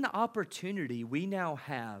 What an opportunity we now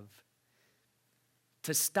have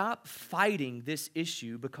to stop fighting this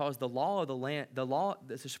issue because the law of the land,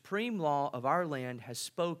 the supreme law of our land has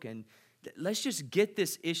spoken. Let's just get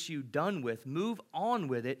this issue done with, move on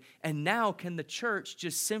with it, and now can the church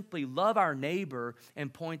just simply love our neighbor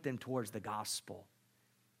and point them towards the gospel?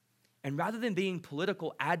 And rather than being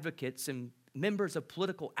political advocates and members of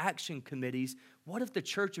political action committees, what if the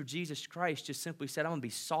Church of Jesus Christ just simply said, I'm going to be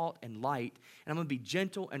salt and light, and I'm going to be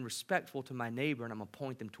gentle and respectful to my neighbor, and I'm going to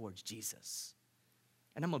point them towards Jesus.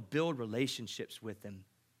 And I'm going to build relationships with them.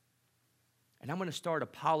 And I'm going to start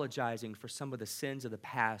apologizing for some of the sins of the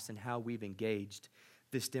past and how we've engaged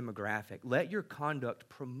this demographic. Let your conduct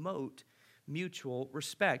promote mutual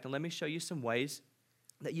respect. And let me show you some ways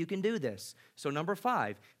that you can do this. So number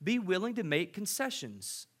 5, be willing to make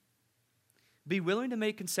concessions. Be willing to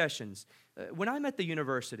make concessions. When I'm at the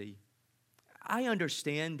university, I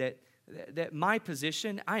understand that my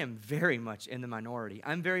position, I am very much in the minority.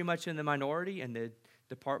 I'm very much in the minority in the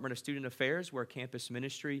Department of Student Affairs, where campus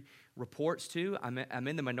ministry reports to. I'm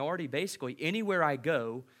in the minority basically anywhere I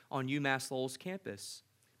go on UMass Lowell's campus.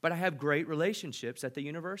 But I have great relationships at the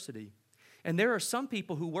university. And there are some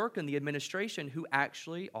people who work in the administration who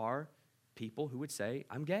actually are people who would say,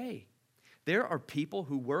 I'm gay. There are people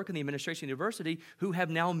who work in the administration of the university who have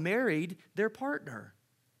now married their partner.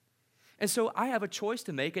 And so I have a choice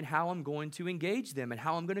to make in how I'm going to engage them and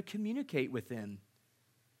how I'm going to communicate with them.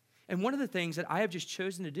 And one of the things that I have just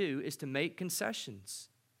chosen to do is to make concessions,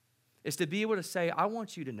 is to be able to say, I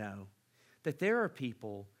want you to know that there are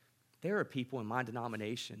people in my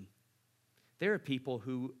denomination, there are people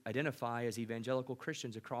who identify as evangelical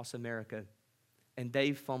Christians across America, and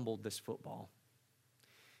they've fumbled this football.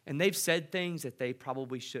 And they've said things that they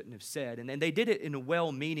probably shouldn't have said. And they did it in a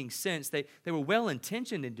well-meaning sense. They were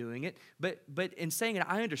well-intentioned in doing it, but in saying it,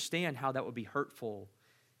 I understand how that would be hurtful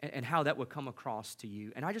and how that would come across to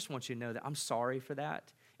you. And I just want you to know that I'm sorry for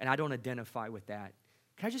that, and I don't identify with that.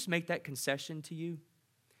 Can I just make that concession to you?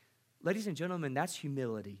 Ladies and gentlemen, that's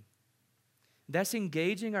humility. That's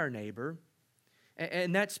engaging our neighbor,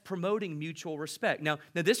 and that's promoting mutual respect. Now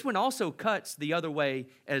this one also cuts the other way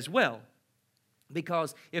as well.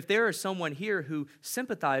 Because if there is someone here who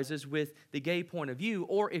sympathizes with the gay point of view,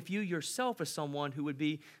 or if you yourself are someone who would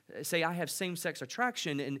be, say, I have same-sex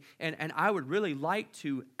attraction, and I would really like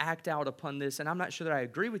to act out upon this, and I'm not sure that I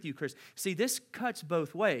agree with you, Chris. See, this cuts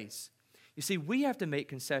both ways. You see, we have to make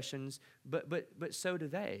concessions, but so do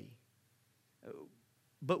they.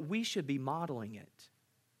 But we should be modeling it.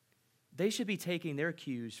 They should be taking their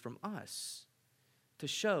cues from us to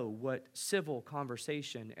show what civil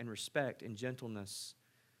conversation and respect and gentleness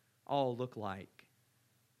all look like.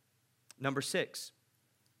 Number 6,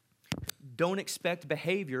 don't expect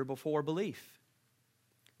behavior before belief.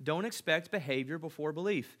 Don't expect behavior before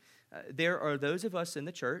belief. There are those of us in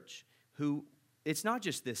the church who, it's not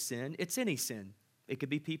just this sin, it's any sin. It could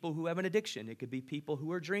be people who have an addiction. It could be people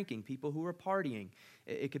who are drinking, people who are partying.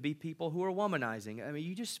 It could be people who are womanizing. I mean,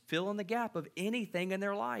 you just fill in the gap of anything in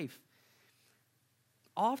their life.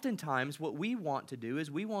 Oftentimes, what we want to do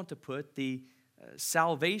is we want to put the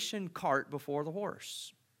salvation cart before the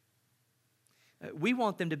horse. We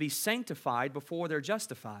want them to be sanctified before they're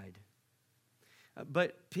justified.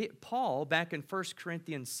 But Paul, back in 1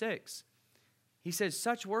 Corinthians 6, he says,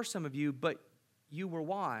 such were some of you, but you were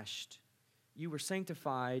washed, you were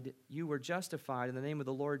sanctified, you were justified in the name of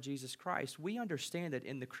the Lord Jesus Christ. We understand that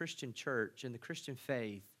in the Christian church, in the Christian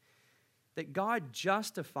faith, that God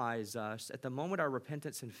justifies us at the moment of our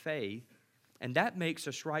repentance and faith, and that makes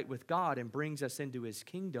us right with God and brings us into His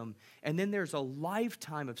kingdom. And then there's a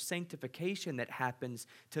lifetime of sanctification that happens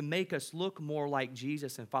to make us look more like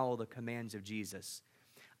Jesus and follow the commands of Jesus.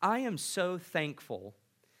 I am so thankful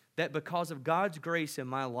that because of God's grace in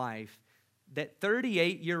my life, that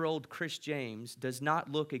 38-year-old Chris James does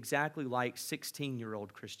not look exactly like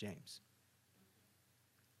 16-year-old Chris James.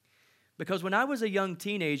 Because when I was a young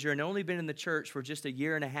teenager and only been in the church for just a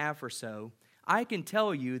year and a half or so, I can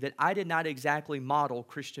tell you that I did not exactly model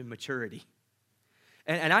Christian maturity.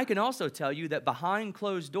 And I can also tell you that behind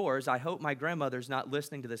closed doors, I hope my grandmother's not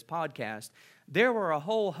listening to this podcast, there were a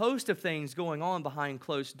whole host of things going on behind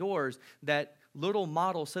closed doors that little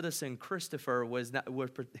model citizen Christopher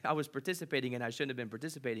I was participating in, I shouldn't have been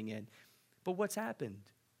participating in. But what's happened?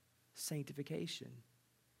 Sanctification.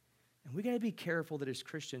 And we got to be careful that as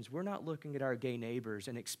Christians, we're not looking at our gay neighbors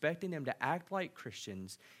and expecting them to act like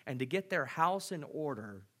Christians and to get their house in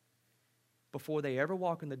order before they ever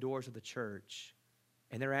walk in the doors of the church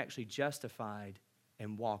and they're actually justified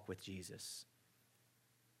and walk with Jesus.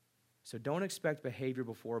 So don't expect behavior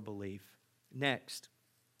before belief. Next,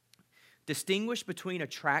 distinguish between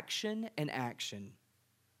attraction and action.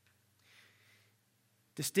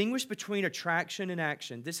 Distinguish between attraction and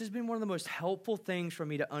action. This has been one of the most helpful things for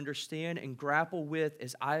me to understand and grapple with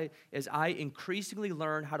as I increasingly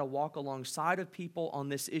learn how to walk alongside of people on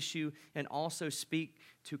this issue and also speak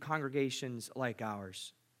to congregations like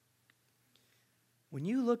ours. When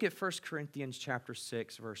you look at 1 Corinthians chapter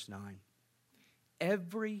 6, verse 9,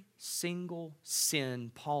 every single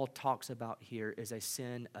sin Paul talks about here is a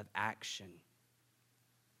sin of action.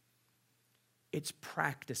 It's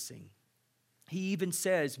practicing. He even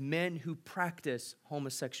says men who practice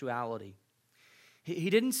homosexuality. He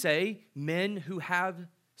didn't say men who have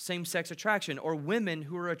same-sex attraction or women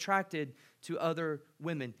who are attracted to other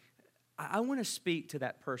women. I want to speak to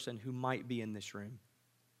that person who might be in this room.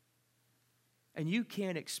 And you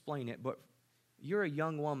can't explain it, but you're a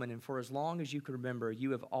young woman, and for as long as you can remember,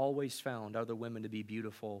 you have always found other women to be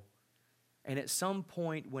beautiful. And at some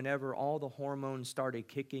point, whenever all the hormones started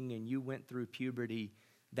kicking and you went through puberty,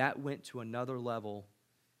 that went to another level,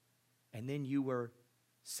 and then you were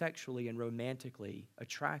sexually and romantically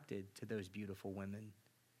attracted to those beautiful women.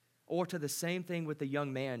 Or to the same thing with the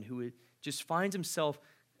young man who just finds himself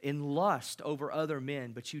in lust over other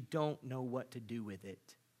men, but you don't know what to do with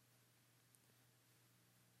it.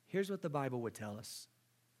 Here's what the Bible would tell us.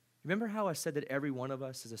 Remember how I said that every one of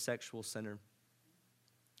us is a sexual sinner?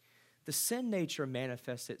 The sin nature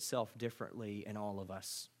manifests itself differently in all of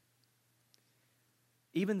us.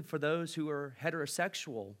 Even for those who are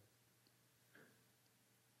heterosexual,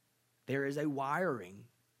 there is a wiring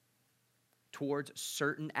towards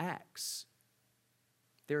certain acts.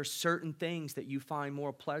 There are certain things that you find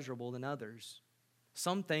more pleasurable than others.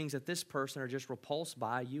 Some things that this person are just repulsed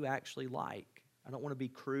by, you actually like. I don't want to be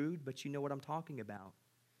crude, but you know what I'm talking about.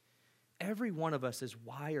 Every one of us is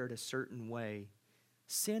wired a certain way.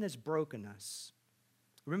 Sin has broken us.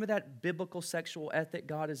 Remember that biblical sexual ethic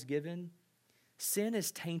God has given? Sin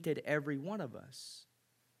has tainted every one of us.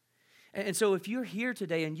 And so if you're here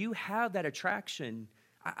today and you have that attraction,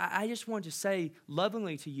 I just want to say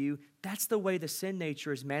lovingly to you, that's the way the sin nature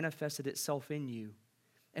has manifested itself in you.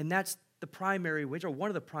 And that's the primary way, or one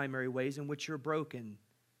of the primary ways in which you're broken.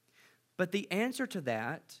 But the answer to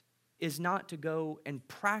that is not to go and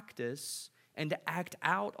practice and to act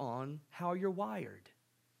out on how you're wired.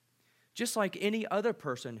 Just like any other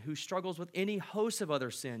person who struggles with any host of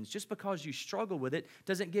other sins, just because you struggle with it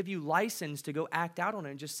doesn't give you license to go act out on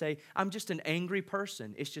it and just say, I'm just an angry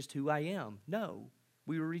person. It's just who I am. No,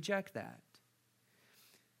 we reject that.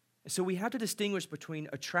 So we have to distinguish between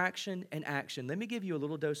attraction and action. Let me give you a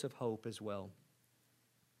little dose of hope as well.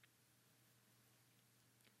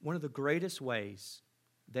 One of the greatest ways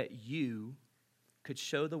that you could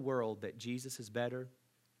show the world that Jesus is better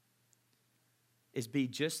is be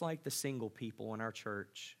just like the single people in our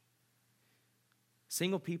church.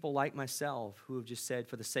 Single people like myself who have just said,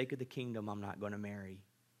 for the sake of the kingdom, I'm not going to marry.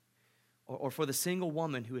 Or for the single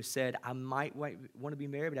woman who has said, I might want to be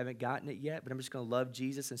married, but I haven't gotten it yet, but I'm just going to love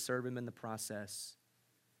Jesus and serve Him in the process.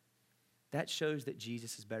 That shows that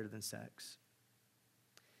Jesus is better than sex.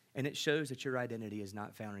 And it shows that your identity is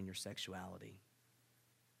not found in your sexuality.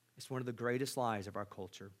 It's one of the greatest lies of our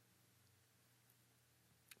culture.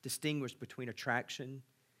 Distinguish between attraction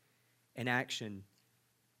and action.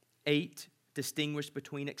 8, distinguish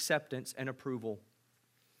between acceptance and approval.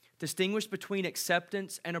 Distinguish between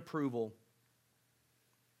acceptance and approval.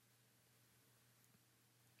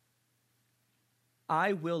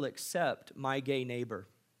 I will accept my gay neighbor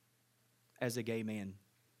as a gay man.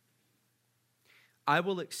 I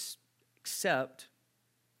will accept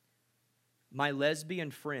my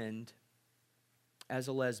lesbian friend as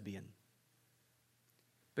a lesbian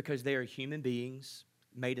because they are human beings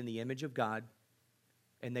made in the image of God,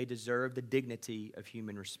 and they deserve the dignity of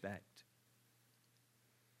human respect.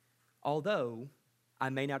 Although I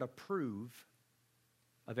may not approve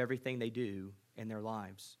of everything they do in their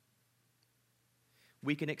lives.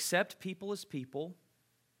 We can accept people as people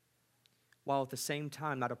while at the same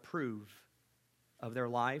time not approve of their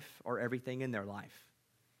life or everything in their life.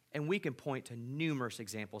 And we can point to numerous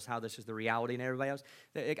examples how this is the reality in everybody else.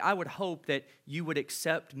 I would hope that you would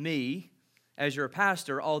accept me as your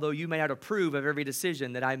pastor, although you may not approve of every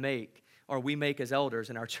decision that I make or we make as elders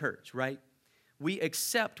in our church, right? We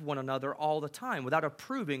accept one another all the time without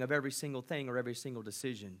approving of every single thing or every single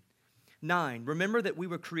decision. 9, remember that we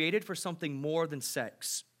were created for something more than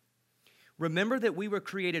sex. Remember that we were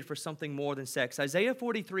created for something more than sex. Isaiah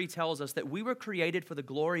 43 tells us that we were created for the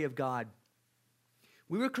glory of God.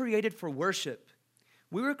 We were created for worship.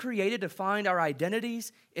 We were created to find our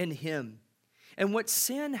identities in Him. And what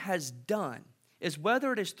sin has done is,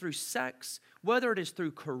 whether it is through sex, whether it is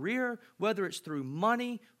through career, whether it's through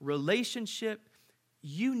money, relationship,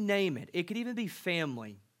 you name it. It could even be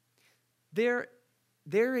family. There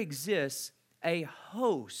exists a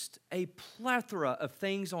host, a plethora of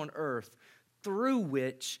things on earth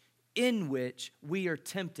in which we are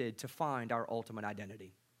tempted to find our ultimate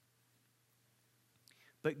identity.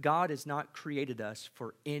 But God has not created us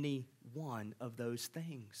for any one of those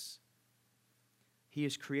things. He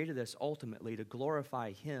has created us ultimately to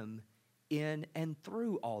glorify Him in and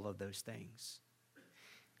through all of those things.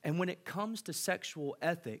 And when it comes to sexual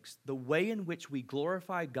ethics, the way in which we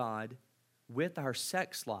glorify God with our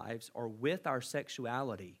sex lives or with our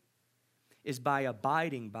sexuality is by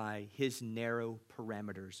abiding by His narrow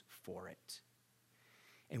parameters for it.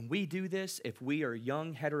 And we do this if we are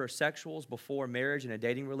young heterosexuals before marriage in a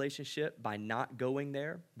dating relationship by not going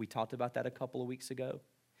there. We talked about that a couple of weeks ago.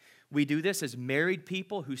 We do this as married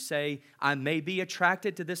people who say, I may be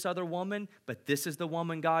attracted to this other woman, but this is the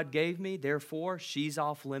woman God gave me, therefore she's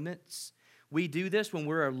off limits. We do this when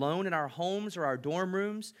we're alone in our homes or our dorm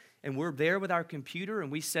rooms and we're there with our computer and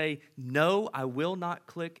we say, no, I will not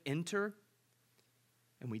click enter.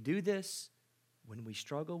 And we do this when we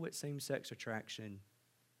struggle with same-sex attraction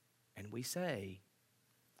and we say,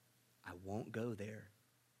 I won't go there.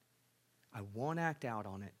 I won't act out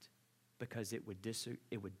on it because it would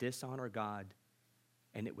dishonor God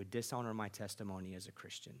and it would dishonor my testimony as a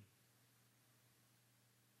Christian.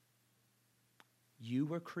 You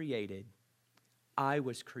were created. I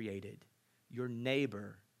was created. Your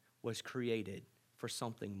neighbor was created for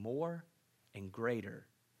something more and greater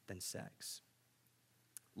than sex.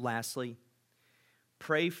 Lastly,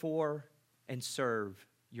 pray for and serve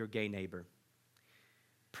your gay neighbor.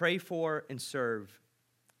 Pray for and serve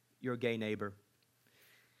your gay neighbor.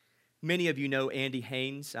 Many of you know Andy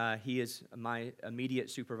Haynes. He is my immediate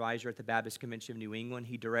supervisor at the Baptist Convention of New England.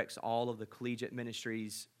 He directs all of the collegiate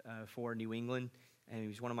ministries for New England, and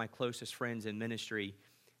he's one of my closest friends in ministry.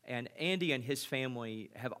 And Andy and his family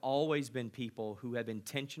have always been people who have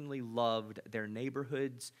intentionally loved their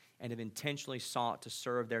neighborhoods and have intentionally sought to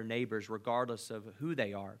serve their neighbors regardless of who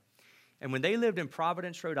they are. And when they lived in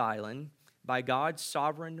Providence, Rhode Island, by God's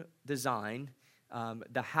sovereign design,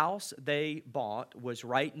 the house they bought was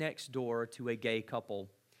right next door to a gay couple.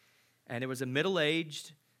 And it was a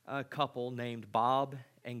middle-aged couple named Bob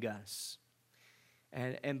and Gus.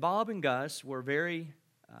 And Bob and Gus were very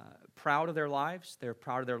proud of their lives. They were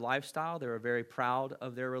proud of their lifestyle. They were very proud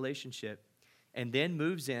of their relationship. And then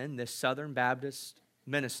moves in this Southern Baptist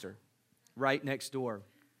minister right next door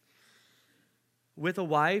with a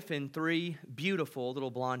wife and 3 beautiful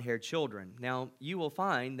little blonde-haired children. Now, you will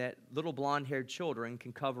find that little blonde-haired children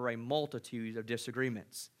can cover a multitude of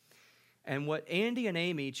disagreements. And what Andy and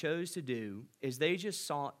Amy chose to do is they just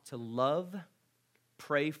sought to love,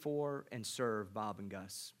 pray for, and serve Bob and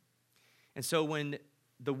Gus. And so when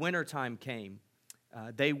the winter time came,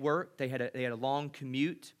 they worked. They had a long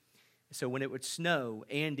commute. So when it would snow,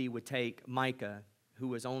 Andy would take Micah, who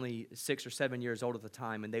was only 6 or 7 years old at the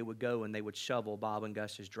time, and they would go and they would shovel Bob and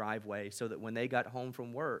Gus's driveway so that when they got home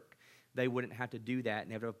from work, they wouldn't have to do that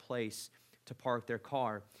and have a place to park their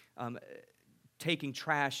car. Taking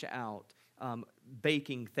trash out,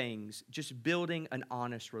 baking things, just building an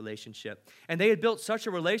honest relationship. And they had built such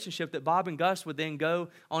a relationship that Bob and Gus would then go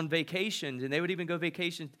on vacations, and they would even go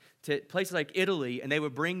vacation to places like Italy, and they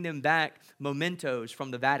would bring them back mementos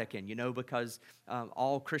from the Vatican, because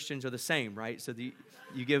all Christians are the same, right? So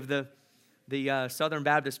you give the Southern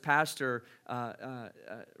Baptist pastor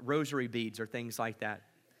rosary beads or things like that.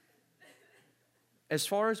 As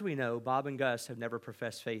far as we know, Bob and Gus have never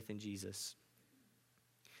professed faith in Jesus.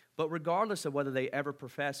 But regardless of whether they ever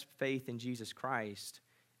profess faith in Jesus Christ,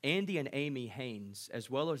 Andy and Amy Haynes, as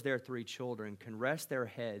well as their 3 children, can rest their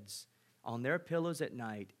heads on their pillows at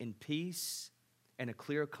night in peace and a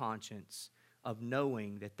clear conscience of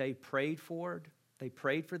knowing that they prayed for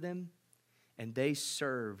them, and they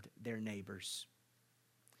served their neighbors.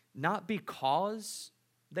 Not because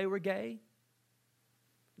they were gay,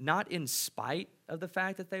 not in spite of the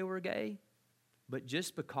fact that they were gay, but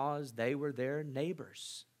just because they were their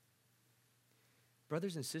neighbors.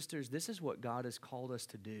 Brothers and sisters, this is what God has called us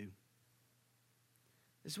to do.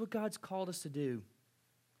 This is what God's called us to do.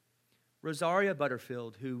 Rosaria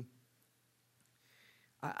Butterfield, who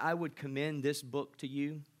I would commend this book to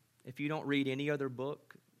you. If you don't read any other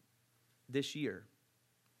book this year,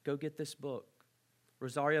 go get this book.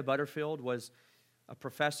 Rosaria Butterfield was a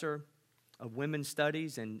professor of women's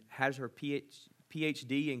studies and has her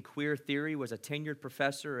PhD in queer theory, was a tenured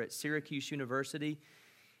professor at Syracuse University,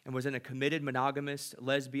 and was in a committed monogamous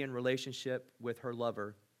lesbian relationship with her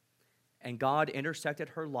lover. And God intersected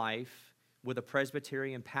her life with a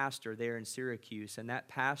Presbyterian pastor there in Syracuse. And that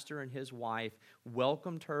pastor and his wife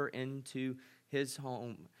welcomed her into his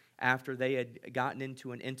home after they had gotten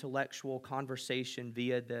into an intellectual conversation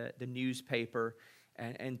via the newspaper.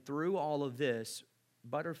 And through all of this,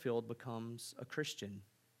 Butterfield becomes a Christian.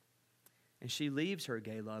 And she leaves her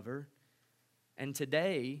gay lover. And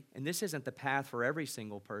today, and this isn't the path for every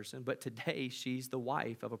single person, but today she's the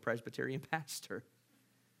wife of a Presbyterian pastor.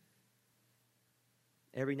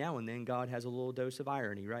 Every now and then, God has a little dose of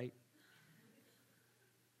irony, right?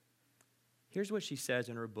 Here's what she says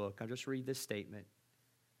in her book. I'll just read this statement.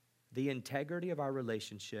 The integrity of our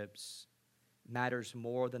relationships matters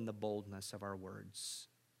more than the boldness of our words.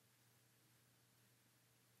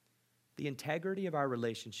 The integrity of our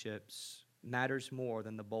relationships matters more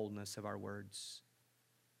than the boldness of our words.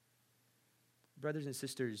 Brothers and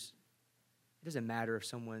sisters, it doesn't matter if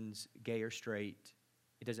someone's gay or straight.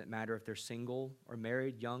 It doesn't matter if they're single or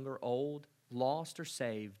married, young or old, lost or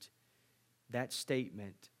saved. That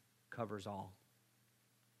statement covers all.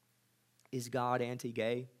 Is God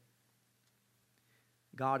anti-gay?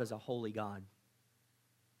 God is a holy God,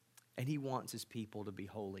 and He wants His people to be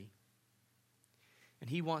holy. And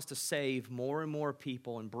He wants to save more and more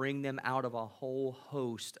people and bring them out of a whole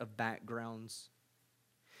host of backgrounds.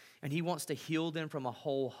 And He wants to heal them from a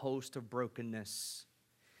whole host of brokenness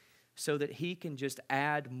so that He can just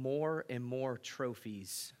add more and more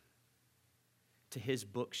trophies to His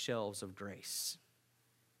bookshelves of grace.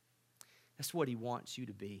 That's what He wants you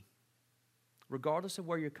to be, regardless of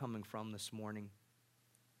where you're coming from this morning.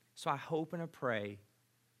 So I hope and I pray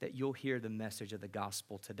that you'll hear the message of the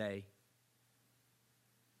gospel today.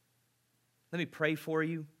 Let me pray for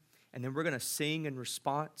you, and then we're going to sing in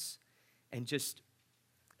response and just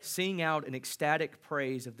sing out an ecstatic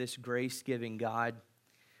praise of this grace-giving God.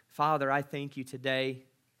 Father, I thank you today.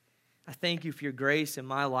 I thank you for your grace in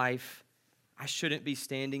my life. I shouldn't be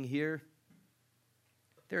standing here.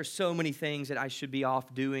 There are so many things that I should be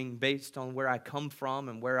off doing based on where I come from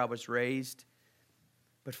and where I was raised.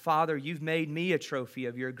 But Father, you've made me a trophy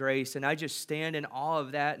of your grace, and I just stand in awe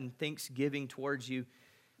of that and thanksgiving towards you.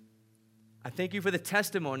 I thank you for the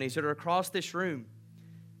testimonies that are across this room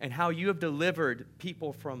and how you have delivered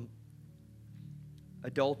people from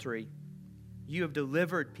adultery. You have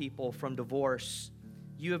delivered people from divorce.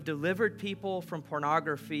 You have delivered people from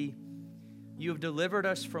pornography. You have delivered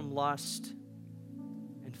us from lust.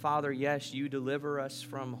 And Father, yes, you deliver us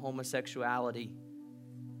from homosexuality.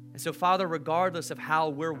 And so, Father, regardless of how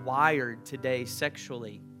we're wired today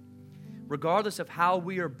sexually, regardless of how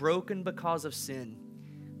we are broken because of sin,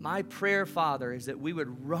 my prayer, Father, is that we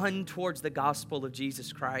would run towards the gospel of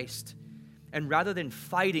Jesus Christ. And rather than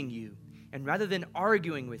fighting you, and rather than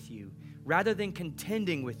arguing with you, rather than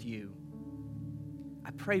contending with you,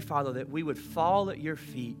 I pray, Father, that we would fall at your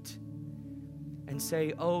feet and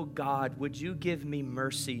say, oh God, would you give me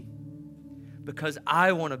mercy? Because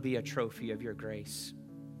I want to be a trophy of your grace.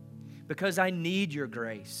 Because I need your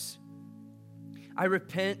grace. I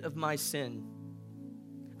repent of my sin.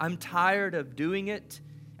 I'm tired of doing it,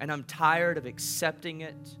 and I'm tired of accepting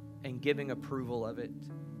it and giving approval of it.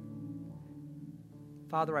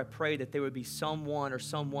 Father, I pray that there would be someone or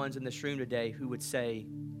someones in this room today who would say,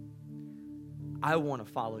 I want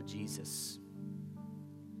to follow Jesus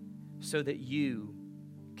so that you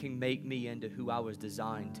can make me into who I was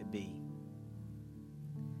designed to be.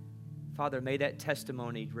 Father, may that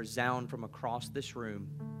testimony resound from across this room,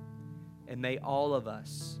 and may all of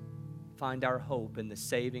us find our hope in the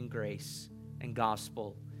saving grace and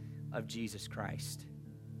gospel of Jesus Christ.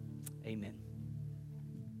 Amen.